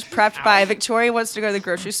pretty much prepped by Victoria wants to go to the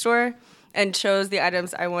grocery store and chose the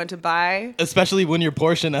items I wanted to buy. Especially when your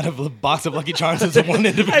portion out of a box of Lucky Charms is one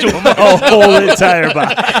individual. A whole entire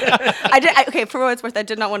box. Okay, for what it's worth, I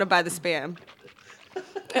did not want to buy the Spam.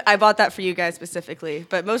 I bought that for you guys specifically,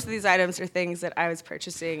 but most of these items are things that I was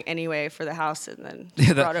purchasing anyway for the house and then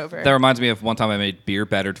brought over. That reminds me of one time I made beer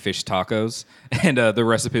battered fish tacos, and the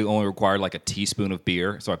recipe only required a teaspoon of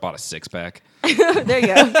beer, so I bought a 6-pack. There you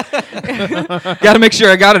go. Got to make sure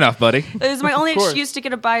I got enough, buddy. It was my only course. excuse to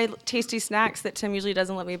get to buy tasty snacks that Tim usually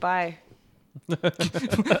doesn't let me buy.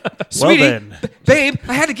 Sweetie, then. babe,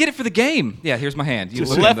 I had to get it for the game. Yeah, here's my hand. You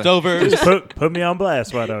Just look at the- Leftovers. Put me on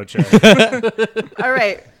blast, why don't you? All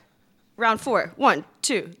right. Round 4. 1,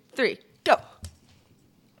 2, 3, go.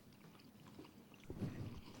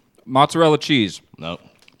 Mozzarella cheese. No.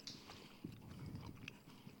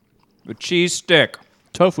 A cheese stick.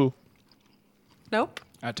 Tofu. Nope.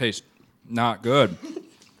 That tastes not good.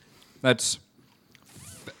 That's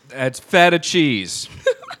feta cheese.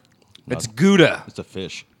 It's Gouda. It's a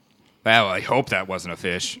fish. Well, I hope that wasn't a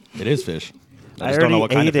fish. It is fish. I I just don't know already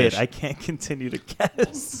what kind ate of it. fish. I can't continue to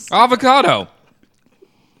guess. Avocado.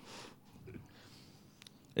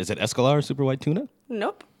 Is it escalar or super white tuna?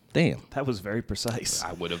 Nope. Damn. That was very precise.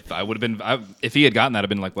 I would have been. If he had gotten that, I'd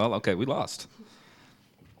been like, well, okay, we lost.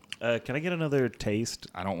 Can I get another taste?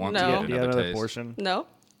 I don't want No. to Yeah, get Do you have another another taste. portion? No.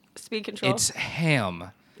 Speed control. It's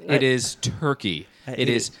ham. It is turkey. I It ate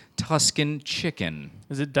is Tuscan chicken.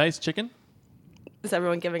 Is it diced chicken? Is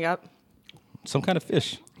everyone giving up? Some kind of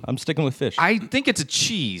fish. I'm sticking with fish. I think it's a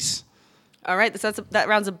cheese. All right. That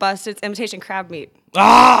round's a bust. It's imitation crab meat.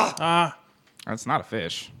 That's not a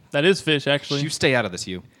fish. That is fish, actually. You stay out of this,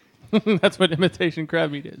 you. That's what imitation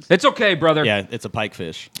crab meat is. It's okay, brother. Yeah, it's a pike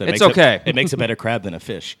fish. That It's makes okay. It makes a better crab than a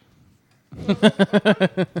fish.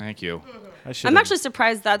 Thank you. I'm actually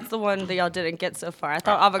surprised that's the one that y'all didn't get so far. I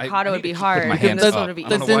thought avocado I would need be to keep hard. putting my and hands this up. one would be I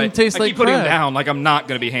don't That know why. didn't taste I like keep putting him crab. down like I'm not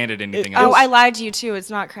going to be handed anything Oh, else. I lied to you too. It's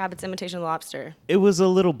not crab. It's imitation lobster. It was a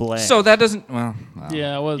little bland. So that doesn't. Well,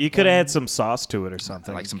 Yeah, it was. you could add some sauce to it or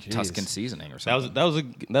something. like some Jeez. Tuscan seasoning or That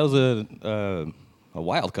something. was a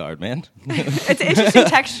wild card, man. It's an interesting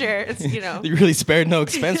texture. It's You really spared no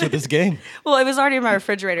expense with this game. Well, it was already in my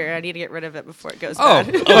refrigerator, and I need to get rid of it before it goes Oh,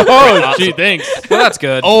 bad. Oh, gee, thanks. well, that's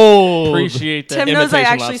good. Oh, Appreciate that. Tim knows I imitation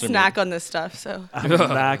actually lobster snack on this stuff, so I'm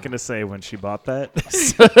not going to say when she bought that.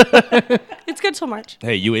 it's good till March.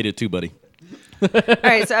 hey, you ate it too, buddy. All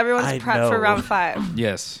right, so everyone's I prepped for know. round 5.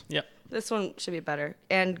 Yes. Yep. This one should be better.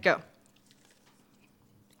 And go.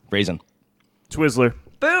 Raisin. Twizzler.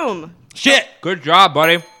 Boom. Shit. Good job,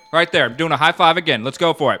 buddy. Right there. I'm doing a high five again. Let's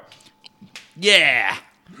go for it. Yeah.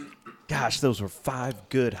 Gosh, those were 5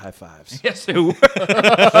 good high fives. Yes, sir.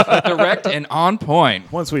 Direct and on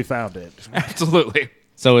point. Once we found it. Absolutely.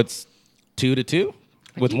 So it's 2-2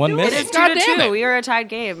 with 1 It miss. is 2 God to damn 2. it. We are a tied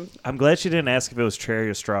game. I'm glad she didn't ask if it was cherry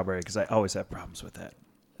or strawberry because I always have problems with that.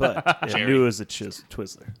 But I knew it was a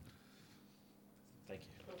Twizzler.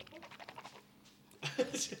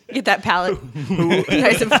 Get that palate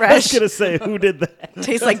nice and I was fresh. going to say, who did that?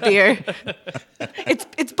 Tastes like beer.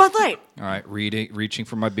 It's Bud Light. All right. Reaching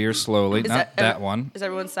for my beer slowly. Is Not that one. Is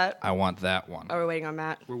everyone set? I want that one. Oh, we're waiting on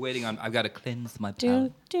Matt. We're waiting on. I've got to cleanse my Doon,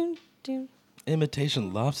 palate. doon, doon.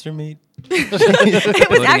 Imitation lobster meat. It was Putting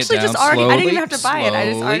it actually down just already. I didn't even slowly, have to buy it. I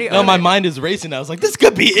just slowly. already. No, owned my it. mind is racing. I was like, this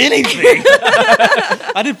could be anything.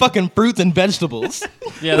 I did fucking fruits and vegetables.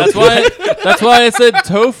 Yeah, that's why. That's why I said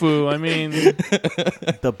tofu. I mean,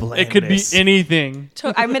 The blandness. it could be anything.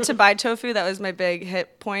 I meant to buy tofu. That was my big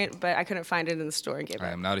hit point, but I couldn't find it in the store and gave I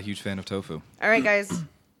it. am not a huge fan of tofu. All right, guys.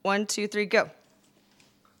 1, 2, 3, go.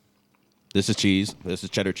 This is cheese. This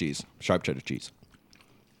is cheddar cheese. Sharp cheddar cheese.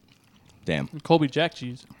 Damn. Colby Jack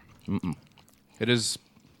cheese. It is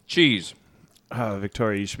cheese. Oh,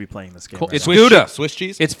 Victoria, you should be playing this game. Cool. right It's now. Gouda. Swiss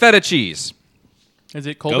cheese? It's feta cheese. Is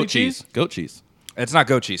it Colby goat cheese. Goat cheese. It's not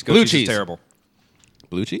goat cheese. Goat Blue cheese cheese. is terrible.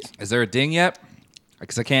 Blue cheese? Is there a ding yet?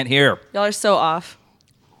 Because I can't hear. Y'all are so off.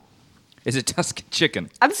 Is it Tuscan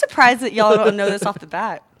chicken? I'm surprised that y'all don't know this off the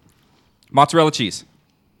bat. Mozzarella cheese.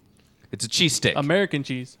 It's a cheese stick. American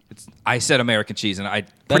cheese. I said American cheese, and I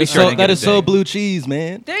That pretty is sure I so, didn't that get a is so ding. blue cheese,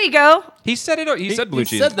 man. There you go. He said it. He said blue he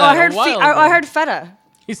cheese. said Oh, that I heard a while I ago. heard feta.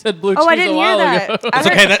 He said blue Oh, cheese I didn't a hear while that. ago. I It's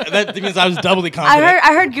heard, okay. That means I was doubly confident.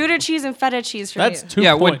 I heard Gouda cheese and feta cheese from That's you. 2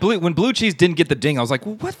 Yeah, points. when blue cheese didn't get the ding, I was like,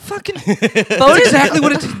 well, what fucking? Bonus, exactly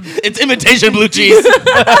what it. It's imitation blue cheese.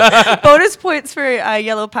 bonus points for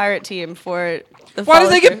Yellow Pirate Team for the Why do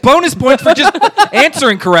they get bonus points for just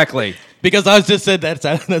answering correctly? Because I was just said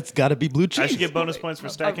that's got to be blue cheese. I should get bonus points for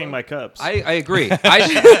stacking my cups. I agree. I'm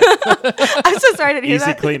so sorry I didn't hear Easy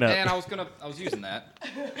that. cleanup. And I was using that.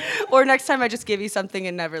 Or next time I just give you something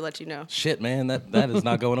and never let you know. Shit, man, that is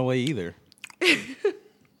not going away either.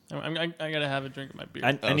 I gotta have a drink of my beer.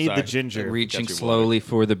 I need sorry. the ginger. Reaching Got your slowly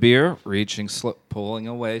for the beer. Pulling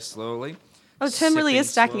away slowly. Oh, Tim really is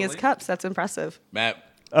Sipping stacking his slowly. cups. That's impressive. Matt,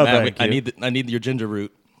 Oh, Matt, thank I you. need your ginger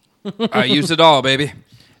root. I used it all, baby.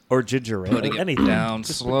 Or ginger ale. Putting it Anything. down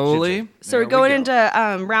Just slowly. ginger. So we're going into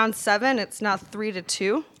round 7. It's now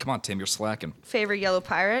 3-2. Come on, Tim, you're slacking. Favorite yellow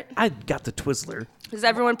pirate. I got the Twizzler. Is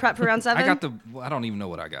everyone prepped for round 7? I got I don't even know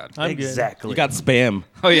what I got. I'm good. Exactly. You got spam.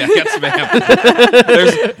 Oh yeah, I got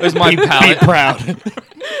spam. there's my Be palate. proud.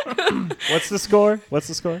 What's the score?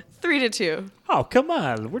 3-2. Oh, come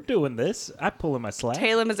on. We're doing this. I pull in my slack.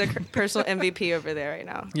 Taylem is a personal MVP over there right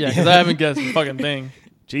now. Yeah, because I haven't guessed a fucking thing.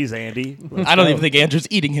 Jeez, Andy. I don't even think Andrew's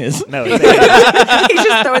eating his. No, it's Andy. He's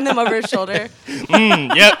just throwing them over his shoulder.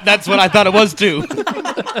 Yep, that's what I thought it was too.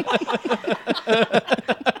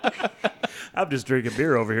 I'm just drinking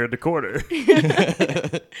beer over here in the corner.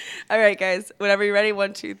 All right, guys. Whenever you're ready,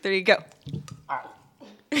 1, 2, 3, go.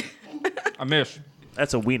 I missed.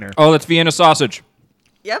 That's a wiener. Oh, that's Vienna sausage.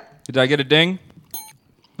 Yep. Did I get a ding?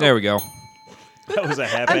 There we go. That was a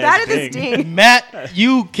I'm bad half-ass at this ding. ding. Matt,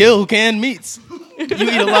 you kill canned meats. You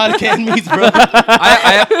eat a lot of canned meats, bro.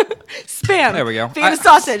 Spam. There we go. Vienna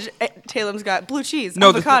sausage. Talem's got blue cheese,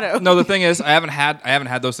 avocado. The thing is, I haven't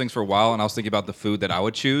had those things for a while, and I was thinking about the food that I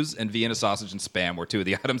would choose, and Vienna sausage and spam were two of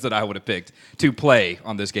the items that I would have picked to play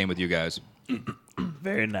on this game with you guys.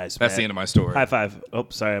 Very nice, That's the end of my story. High five. Oh,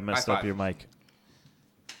 sorry, I messed High up five. your mic.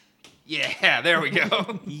 Yeah, there we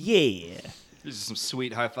go. Yeah. These are some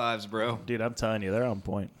sweet high fives, bro. Dude, I'm telling you, they're on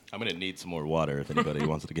point. I'm gonna need some more water if anybody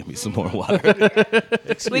wants to give me some more water.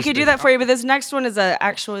 We could do that for you, but this next one is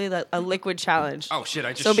actually a liquid challenge. Oh shit!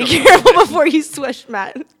 I just So be shoved it. careful before you swish,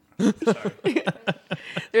 Matt.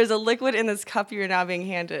 There's a liquid in this cup you're now being I'm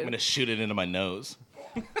handed. gonna shoot it into my nose.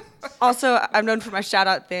 Also, I'm known for my shout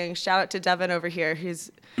out thing. Shout out to Devin over here,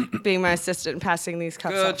 who's being my assistant and passing these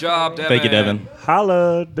cups Good up for job, me. Devin. Thank you, Devin.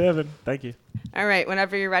 Holla, Devin. Thank you. All right,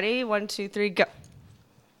 whenever you're ready, 1, 2, 3, go.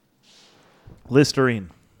 Listerine.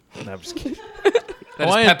 No, I'm just kidding. That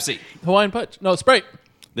is Pepsi. Hawaiian Punch. No, Sprite.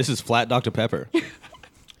 This is flat Dr. Pepper.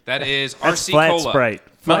 That is That's RC flat Cola. Sprite.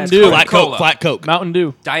 Mountain Flat Dew. Sprite. Flat Cola. Coke. Flat Coke. Mountain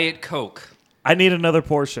Dew. Diet Coke. I need another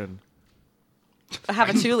portion. I have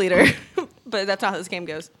a 2-liter, but that's not how this game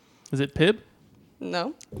goes. Is it Pib?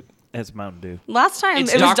 No. It's Mountain Dew. Last time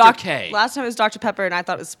It's it was Dr. K. Last time it was Dr. Pepper, and I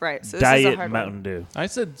thought it was Sprite. So this is a Diet hard Mountain one. Dew. I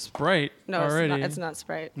said Sprite No, already. it's not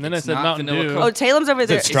Sprite. And then It's I said not Mountain vanilla Dew. Coke. Oh, Talem's over Is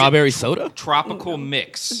there. it strawberry soda? Tropical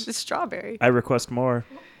mix. It's strawberry. I request more.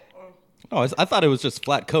 Oh, I thought it was just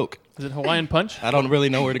flat Coke. Is it Hawaiian Punch? I don't really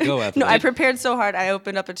know where to go after No, that. I prepared so hard. I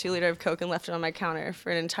opened up a 2-liter of Coke and left it on my counter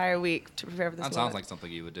for an entire week to prepare for this. That sounds like something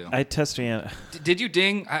you would do. I tested it. Did you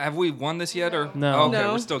ding? Have we won this yet? Or No. Oh, okay,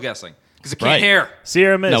 No. we're still guessing because I Sprite. can't hear.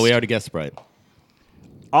 Sierra Mist. No, we already guessed Sprite.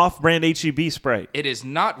 Off-brand HEB Sprite. It is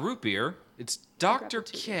not root beer. It's Dr.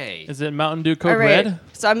 K. Is it Mountain Dew Coke All right. Red?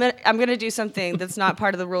 So I'm gonna do something that's not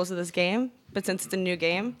part of the rules of this game, but since it's a new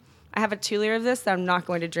game, I have a 2-liter of this that I'm not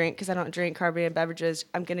going to drink because I don't drink carbonated beverages.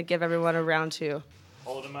 I'm gonna give everyone a round 2.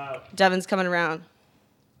 Hold them out. Devin's coming around.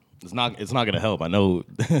 It's not gonna help. I know.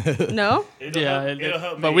 No? Yeah, It'll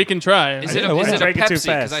help but me. we can try. Is it know a, what? is it a Drank it too Pepsi? fast.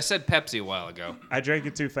 Because I said Pepsi a while ago. I drank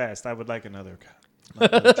it too fast. I would like another. I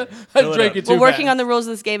Fill it drank up. it too We're working fast. on the rules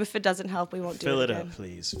of this game. If it doesn't help, we won't do Fill it it again. up,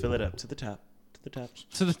 please. Fill it up to the top. To the top.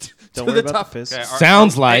 to the Don't to worry the about top. the fist. Okay,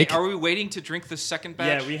 Sounds like- Hey, are we waiting to drink the second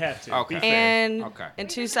batch? Yeah, we have to. Okay. Be fair. And Okay. in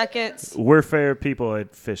 2 seconds, We're fair people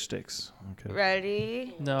at fish sticks. Okay.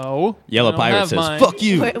 ready? No. Yellow I don't Pirate have says, mine. "Fuck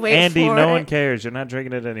you." Wait Andy, for no it. one cares. You're not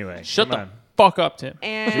drinking it anyway. Shut Come the on. fuck up, Tim.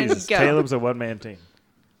 And Jesus, go. Talem's a one-man team.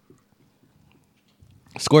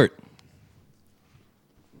 Squirt.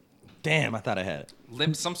 Damn, I thought I had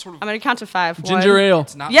it. Some sort of. I'm gonna count to 5. Ginger 1. ale.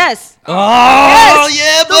 It's not. Yes. Oh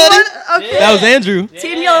yeah, The buddy. one- okay. That was Andrew.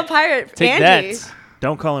 Team Yellow Pirate. Take Andy. that.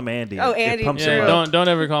 Don't call him Andy. Oh, It Andy, pumps true. him Yeah, up. don't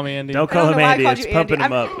ever call me Andy. Don't I call don't him know why I Andy. called It's you pumping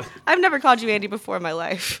him Andy. up. I've never called you Andy before in my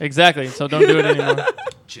life. Exactly. So don't do it anymore.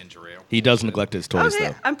 Ginger ale. He does neglect his toys Okay,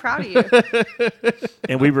 though. I'm proud of you.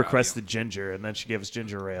 And we requested ginger, and then she gave us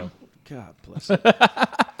ginger ale. God bless her.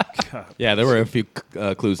 God. Yeah, there were a few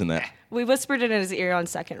clues in that. We whispered it in his ear on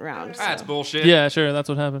second round. so. That's bullshit. Yeah, sure. That's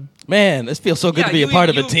what happened. Man, this feels so good Yeah, to be you a part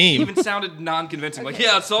of even- a team. You even sounded non-convincing. Like,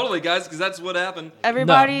 yeah, totally, guys, because that's what happened.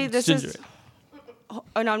 Everybody, No, this it's is. ginger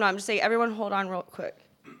Oh no, I'm just saying. Everyone, hold on, real quick.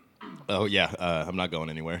 Oh yeah, I'm not going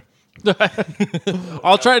anywhere.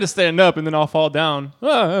 I'll try to stand up and then I'll fall down.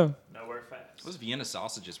 Nowhere fast. Those Vienna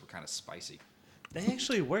sausages were kind of spicy. They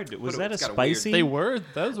actually were. Was But that a it's got a weird- spicy? They were.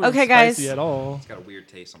 Those weren't Okay, guys. spicy at all. It's got a weird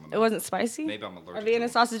taste on the mouth. It wasn't spicy. Maybe I'm Are allergic. Vienna to them.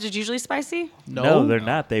 sausages usually spicy? No, they're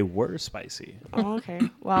not. They were spicy. Oh, okay.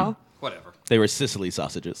 Well, Whatever. They were Sicily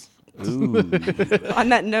sausages. Ooh. on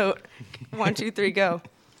that note, 1, 2, 3, go.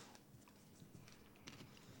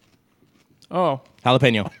 Oh,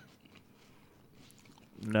 Jalapeno.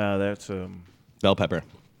 No, that's Bell pepper.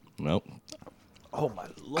 Nope. Oh my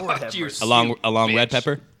lord. have You're mercy. Along You red bitch.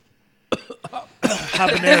 pepper.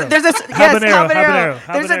 Habanero. There's a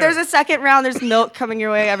Habanero. There's a second round. There's milk coming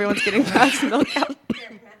your way. Everyone's getting passed milk out.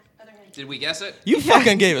 Did we guess it? You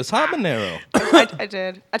fucking gave us habanero. I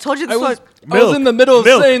did. I told you this was. I was in the middle of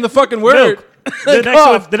Milk. saying the fucking word. Milk.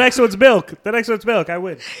 The next one's milk. I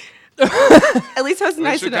win. At least I was It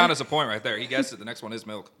nice should enough. count as a point right there. He guessed it. The next one is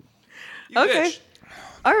milk. You Okay. bitch.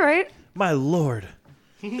 All right. My lord.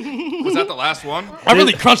 Was that the last one? I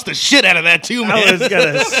really crunched the shit out of that too, man.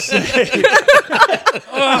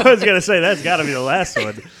 I was gonna say that's got to be the last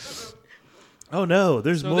one. Oh no,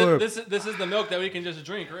 there's more. This is the milk that we can just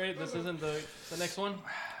drink, right? This isn't the next one.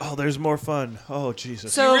 Oh, there's more fun. Oh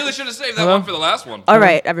Jesus. So You really should have saved that one for the last one. all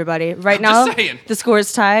right, everybody. Right I'm now, just saying. the score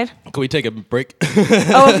is tied. Can we take a break?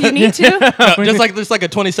 Oh, if you need to, just like a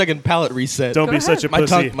 20-second palate reset. Don't be such a my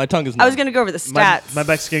pussy. tongue. My tongue is. I was gonna go over the My stats.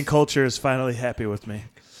 Mexican culture is finally happy with me.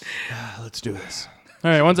 Let's do this.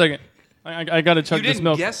 All right, 1 second. I gotta You chug this didn't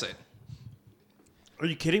milk. guess it. Are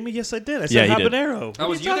you kidding me? Yes, I did. I Yeah, said you did. habanero. That What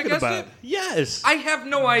was are you that talking guessed about? it? Yes. I have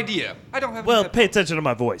no idea. I don't have. Well, any pay attention to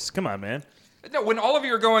my voice. Come on, man. No, when all of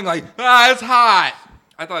you are going like, it's hot.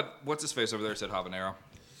 I thought, what's his face over there said habanero.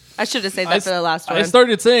 I should have saved that for the last one. I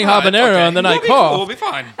started saying Ah, it's habanero okay. and then We'll I be cool. We'll coughed. be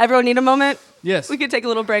fine. Everyone need a moment? Yes. We could take a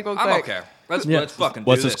little break real quick. I'm okay. Let's fucking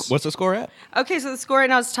do this. What's the score at? Okay, so the score right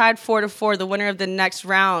now is tied 4-4. The winner of the next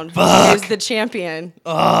round is the champion.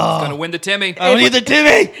 Gonna win the Timmy. I need the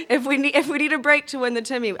Timmy. If we need a break to win the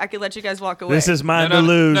Timmy, I could let you guys walk away. This is mine no, to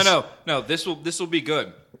lose. No. This will be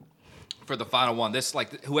good for the final one. This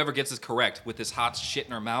whoever gets this correct with this hot shit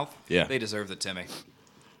in her mouth, Yeah. they deserve the Timmy.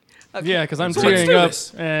 Okay. Yeah, because I'm So let's tearing do up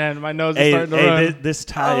this. and my nose is Hey, starting to run.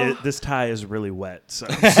 this tie is really wet. So.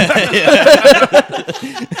 I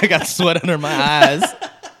got sweat under my eyes.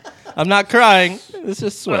 I'm not crying. It's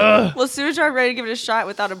just sweat. Well, Suja are ready to give it a shot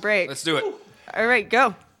without a break. Let's do it. All right,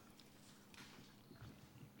 go.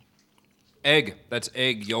 Egg. That's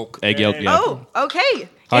egg yolk. Egg yolk. Yeah. Oh, okay.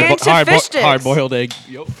 And to fish sticks. Hard-boiled egg.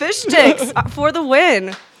 Fish sticks for the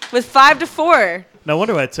win with 5-4. No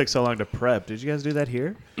wonder why it took so long to prep. Did you guys do that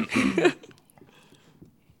here?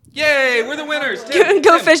 Yay, we're the winners. Tim,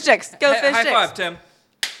 Go Tim. fish sticks. Go fish High sticks. five, Tim.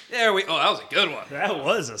 There we. Oh, that was a good one. That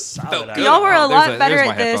was a Felt solid good. idea. Y'all were a There's lot better there's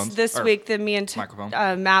my at this headphones. Or week than me and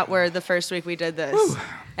microphone. Matt were the first week we did this.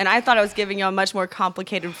 And I thought I was giving y'all much more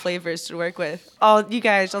complicated flavors to work with. Oh, you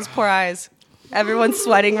guys, those poor eyes. Everyone's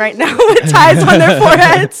sweating right now with ties on their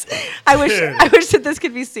foreheads. I wish that this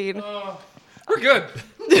could be seen. We're good.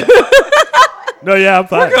 No, yeah, I'm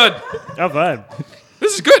fine. We're good. I'm fine.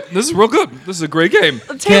 This is good. This is real good. This is a great game.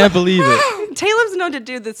 Can't believe it. Taylor's known to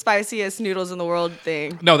do the spiciest noodles in the world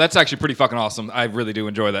thing. No, that's actually pretty fucking awesome. I really do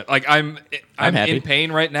enjoy that. Like I'm happy. in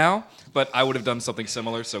pain right now, but I would have done something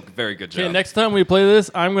similar. So very good job. Okay, next time we play this,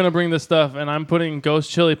 I'm gonna bring this stuff and I'm putting ghost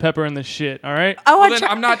chili pepper in the shit. All right? Oh, Well, then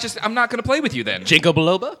I'm not gonna play with you then. Jinko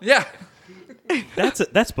Biloba? Yeah.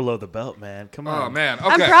 That's below the belt, man. Come on. Oh man. Okay.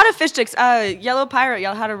 I'm proud of fish sticks. Yellow Pirate,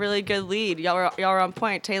 y'all had a really good lead. Y'all were on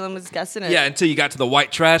point. Taylor was guessing it. Yeah, until you got to the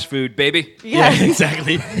white trash food, baby. Yeah.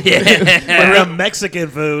 Exactly. For real Mexican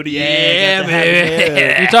food. Yeah, got to have it.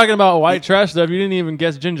 baby. You're talking about white trash stuff. You didn't even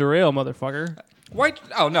guess ginger ale, motherfucker. White.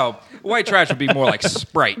 Oh no, white trash would be more like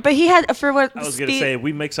Sprite. But he had for what I was going to say,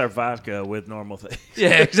 we mix our vodka with normal things. Yeah,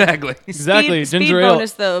 exactly. Exactly. Speed Ginger ale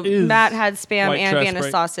bonus though. is Matt had spam white and trash Vienna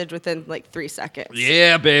Sprite. sausage within like 3 seconds.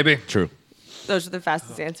 Yeah, baby. True. Those are the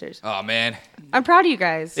fastest answers. Oh man, I'm proud of you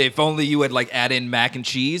guys. if only you had like add in mac and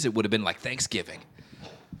cheese, it would have been like Thanksgiving.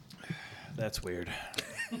 That's weird.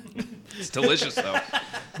 It's delicious though.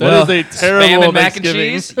 That is a Spam terrible and mac and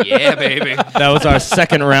Thanksgiving. cheese. Yeah, baby. That was our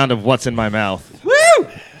second round of What's in My Mouth. Woo!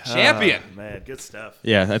 Champion. Man, good stuff.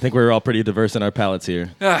 Yeah, I think we're all pretty diverse in our palates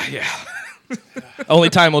here. Yeah. Only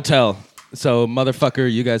time will tell. So, motherfucker,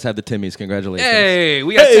 you guys have the Timmies. Congratulations. Hey,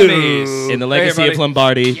 we got Timmy's. In the Hey, legacy of everybody.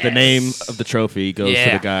 Lombardi, the name of the trophy goes to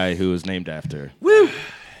Yeah. the guy who was named after.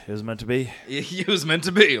 It was meant to be. He was meant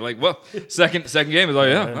to be. Like, well, second game is like,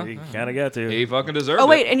 yeah. huh? You kind of got to. He fucking deserved Oh it.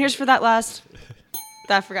 wait, and here's for that last.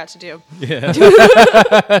 That I forgot to do.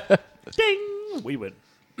 Ding! We would.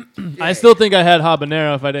 I still think I had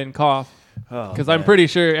habanero if I didn't cough. Oh, Because I'm pretty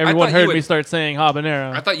sure everyone thought you heard would- me start saying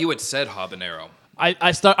habanero. I thought you had said habanero.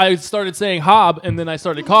 I started saying hob and then I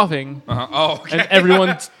started coughing Uh-huh. Oh, okay. and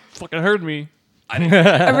everyone fucking heard me.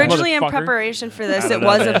 Originally in Motherfucker. preparation for this, don't it know,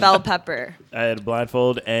 was a man. bell pepper. I had a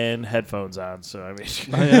blindfold and headphones on, so I mean,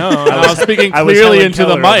 I know. I was speaking I was clearly Helen into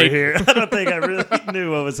the Keller over mic. here. I don't think I really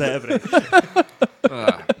knew what was happening.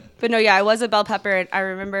 But no, yeah, I was a bell pepper. And I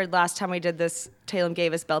remember last time we did this, Taylem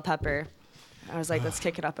gave us bell pepper. I was like, let's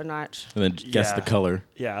kick it up a notch. And then guess Yeah. the color.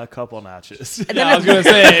 Yeah, a couple notches. And Yeah, then I was gonna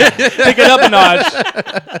say, pick it up a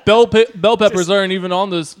notch. Bell peppers aren't even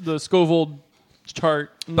on the Scoville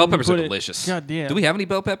chart. Bell peppers are Put it- delicious. God damn. Do we have any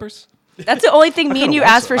bell peppers? That's the only thing me and you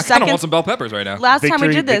asked for I kind of want seconds. some bell peppers right now. Last time we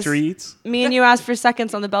did this, Victory eats. me and you asked for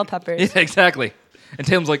seconds on the bell peppers. Yeah, exactly. And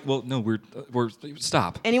Taylor's like, well, no, we're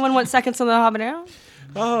stop. Anyone want seconds on the habanero?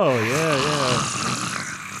 Oh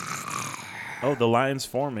yeah. Oh, the line's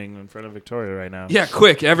forming in front of Victoria right now. Yeah,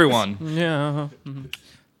 quick, everyone. Yeah.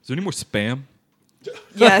 Is there any more spam?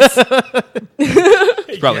 Yes.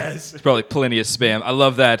 It's probably plenty of spam. I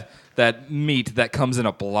love that meat that comes in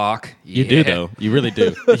a block. You do though. You really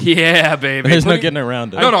do. Yeah, baby. There's no getting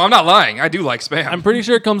around it. No, I'm not lying. I do like spam. I'm pretty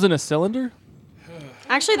sure it comes in a cylinder.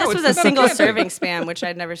 Actually, this was a single serving spam, which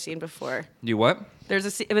I'd never seen before. You what? It was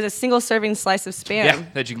a single serving slice of spam. Yeah,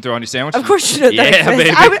 that you can throw on your sandwich. Of course you know that Yeah,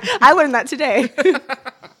 exists. baby. I learned that today.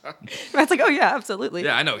 Matt's like, oh yeah, absolutely.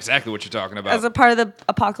 Yeah, I know exactly what you're talking about. As a part of the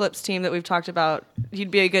apocalypse team that we've talked about,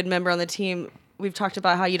 you'd be a good member on the team. We've talked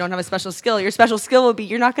about how you don't have a special skill. Your special skill will be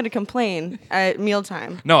you're not going to complain at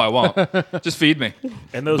mealtime. No, I won't. Just feed me.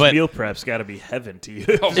 And those But- meal preps got to be heaven to you.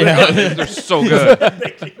 Oh, they're so good.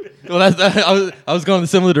 Well, I was going a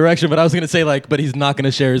similar direction, but I was going to say but he's not going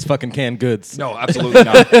to share his fucking canned goods No, absolutely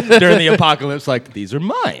not. during the apocalypse. Like these are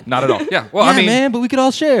mine. Not at all. Yeah. Well, Yeah, I mean, man, but we could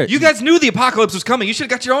all share. you guys knew the apocalypse was coming. You should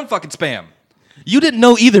have got your own fucking spam. You didn't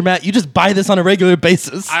know either, Matt. You just buy this on a regular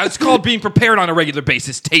basis. It's called being prepared on a regular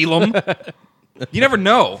basis, Taylem. You never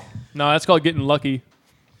know. No, that's called getting lucky.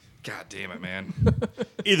 God damn it, man.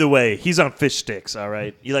 Either way, he's on fish sticks. All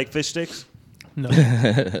right, you like fish sticks? No.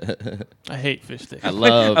 I hate fish sticks. I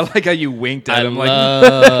love. I like how you winked at I him. Like,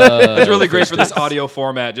 love. it's really great for this audio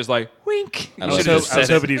format. Just like, wink. I You love should I have was, just I was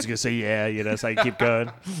said it. hoping he was gonna say yeah. You know, so I can keep going.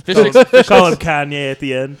 Fish sticks. Call him Kanye at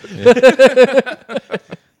the end.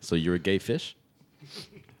 So you're a gay fish?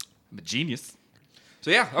 I'm a genius. So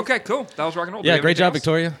yeah, okay, cool. That was rock and roll. Do Yeah, we have great anything job, else?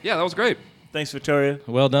 Victoria. Yeah, that was great. Thanks, Victoria.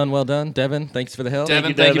 Well done, well done. Devin, thanks for the help. Devin,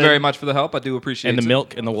 you, thank you Devin. very much for the help. I do appreciate And the it.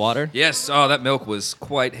 milk and the water. Yes. Oh, that milk was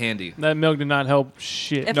quite handy. That milk did not help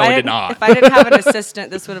shit. If No, I it did didn't- not. If I didn't have an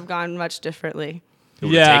assistant, this would have gone much differently.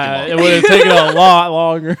 Yeah, taken it would have taken a lot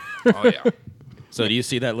longer. Oh yeah. So do you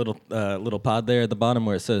see that little pod there at the bottom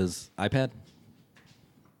where it says iPad?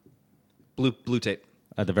 Blue tape.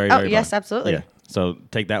 At the very, Oh, very yes, bottom. absolutely. Yeah. So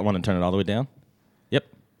take that one and turn it all the way down. Yep.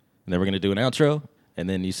 And then we're going to do an outro. And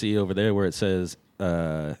then you see over there where it says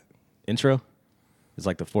intro. It's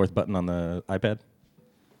like the fourth button on the iPad.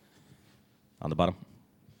 On the bottom.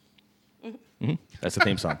 Mm-hmm. That's the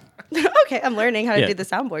theme song. Okay, I'm learning how to do the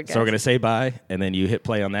soundboard, guys. So we're going to say bye, and then you hit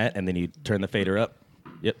play on that, and then you turn the fader up.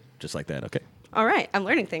 Yep, just like that. Okay. All right, I'm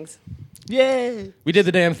learning things. Yay! We did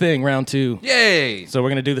the damn thing, round 2. Yay. So we're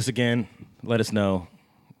going to do this again. Let us know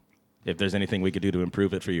if there's anything we could do to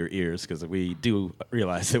improve it for your ears, because we do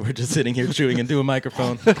realize that we're just sitting here chewing into a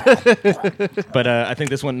microphone. But I think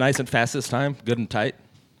this went nice and fast this time, good and tight.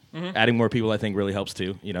 Mm-hmm. Adding more people, I think, really helps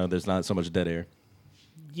too. You know, there's not so much dead air.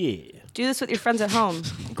 Yeah. Do this with your friends at home.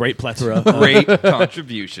 Great plethora. Great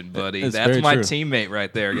contribution, buddy. That's That's very my true. teammate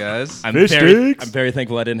right there, guys. I'm Fish very, sticks. I'm very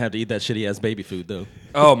thankful I didn't have to eat that shitty ass baby food though.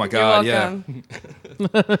 Oh my You're god, yeah. welcome.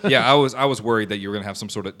 Yeah, I was worried that you were gonna have some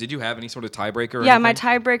sort of. Did you have any sort of tiebreaker? Or Yeah, my anything?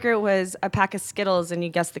 tiebreaker was a pack of Skittles, and you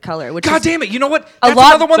guessed the color. Which God is, damn it! You know what? A That's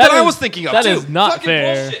lot- another one that that I is- was thinking of that too. is not Fucking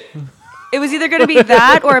fair. bullshit. it was either going to be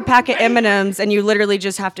that or a pack of M&Ms, and you literally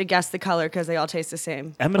just have to guess the color because they all taste the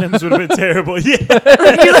same. M&M's would have been terrible. Yeah.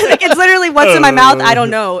 It's literally what's in my mouth. I don't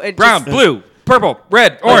know. It Brown, just- blue, purple,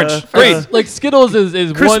 red, orange, green. Like Skittles is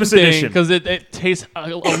one Christmas thing edition. because it tastes a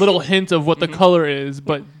little hint of what the color is,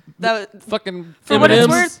 but That- fucking For what it's M&Ms,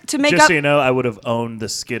 worth, to make Just up. so you know, I would have owned the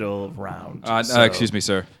Skittle round. So, Excuse me,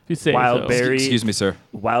 sir. if you say Wild so. berry. Excuse me, sir.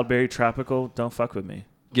 Wildberry tropical. Don't fuck with me.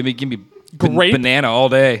 Give me Grape? banana all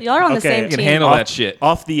day. Y'all are on the Okay, same you can team. handle Off- that shit.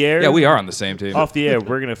 Off the air. Yeah, we are on the same team. Off the air,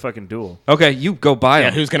 we're gonna fucking duel. Okay, you go buy Yeah,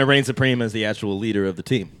 them. who's gonna reign supreme as the actual leader of the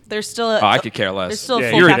team? There's still a, Oh, I could care less. There's still a Yeah,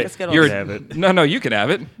 full you're pack an- of Skittles. You're Have it. no, you can have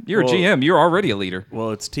it. You're Well- a GM. You're already a leader.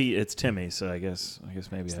 Well, it's Timmy, so I guess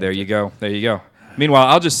maybe. I There have you to- go. There you go. Meanwhile,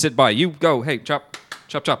 I'll just sit by. You go. Hey, chop,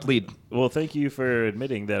 lead. Well, thank you for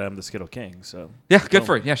admitting that I'm the Skittle King. So Yeah, good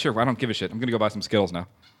for it. Yeah, sure. I don't give a shit. I'm gonna go buy some Skittles now.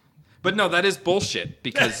 But no, that is bullshit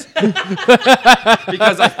because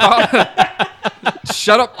because I thought.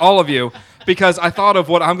 Shut up, all of you. Because I thought of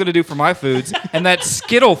what I'm going to do for my foods, and that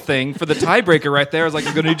Skittle thing for the tiebreaker right there is like,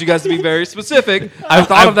 I'm going to need you guys to be very specific. I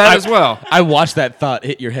thought of that as well. I watched that thought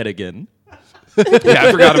hit your head again. Yeah,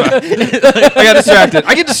 I forgot about it. I got distracted.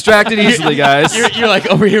 I get distracted easily, guys. You're like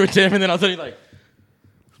over here with Tim, and then all of a sudden you're like,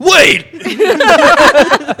 wait!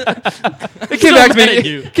 It came back to mad at me.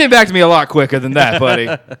 you. It came back to me a lot quicker than that, buddy.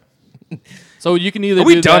 Are So you can either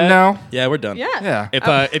we do done that, now? Yeah, we're done. Yeah.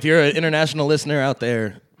 Yeah. If you're an international listener out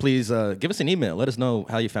there, please give us an email. Let us know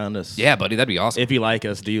how you found us. Yeah, buddy, that'd be awesome. If you like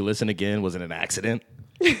us, do you listen again? Was it an accident?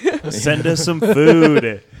 Send us some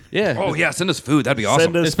food. Yeah. Oh yeah, send us food. That'd be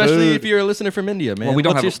awesome. Send us Especially food. if you're a listener from India, man. Well, we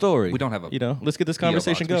don't What's have your a- story? we don't have a You know, let's get this PO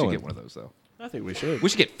conversation box. going. We should get one of those though. I think we should. We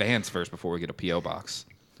should get fans first before we get a PO box.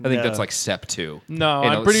 I think No. that's like step 2. No,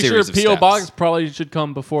 in a I'm pretty sure series of PO steps. box probably should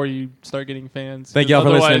come before you start getting fans. Thank y'all for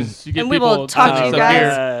Otherwise, listening. You get And we will people talk to sending you stuff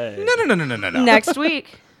guys. here. No. Next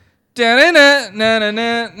week.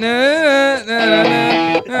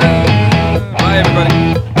 Bye,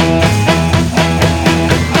 everybody.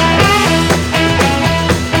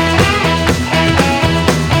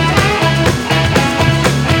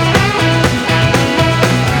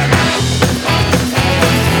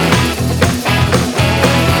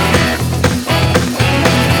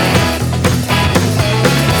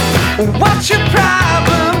 What's your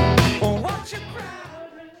problem? What's your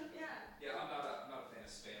problem?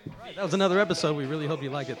 That was another episode. We really hope you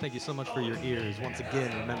like it. Thank you so much for your ears. Once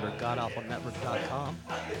again, remember, godawfulnetwork.com.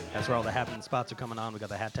 That's where all the happening spots are coming on. We got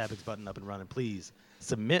the Hat Topics button up and running. Please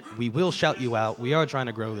submit. We will shout you out. We are trying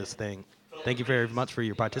to grow this thing. Thank you very much for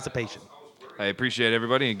your participation. I appreciate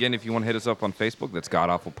everybody. Again, if you want to hit us up on Facebook, that's God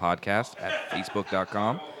Awful Podcast at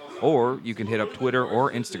facebook.com. Or you can hit up Twitter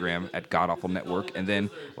or Instagram at God Awful Network. And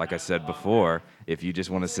then, like I said before, if you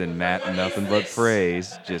just want to send Matt nothing but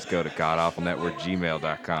praise, just go to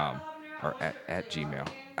godawfulnetwork@gmail.com or at Gmail.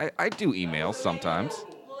 I do emails sometimes.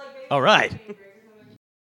 All right.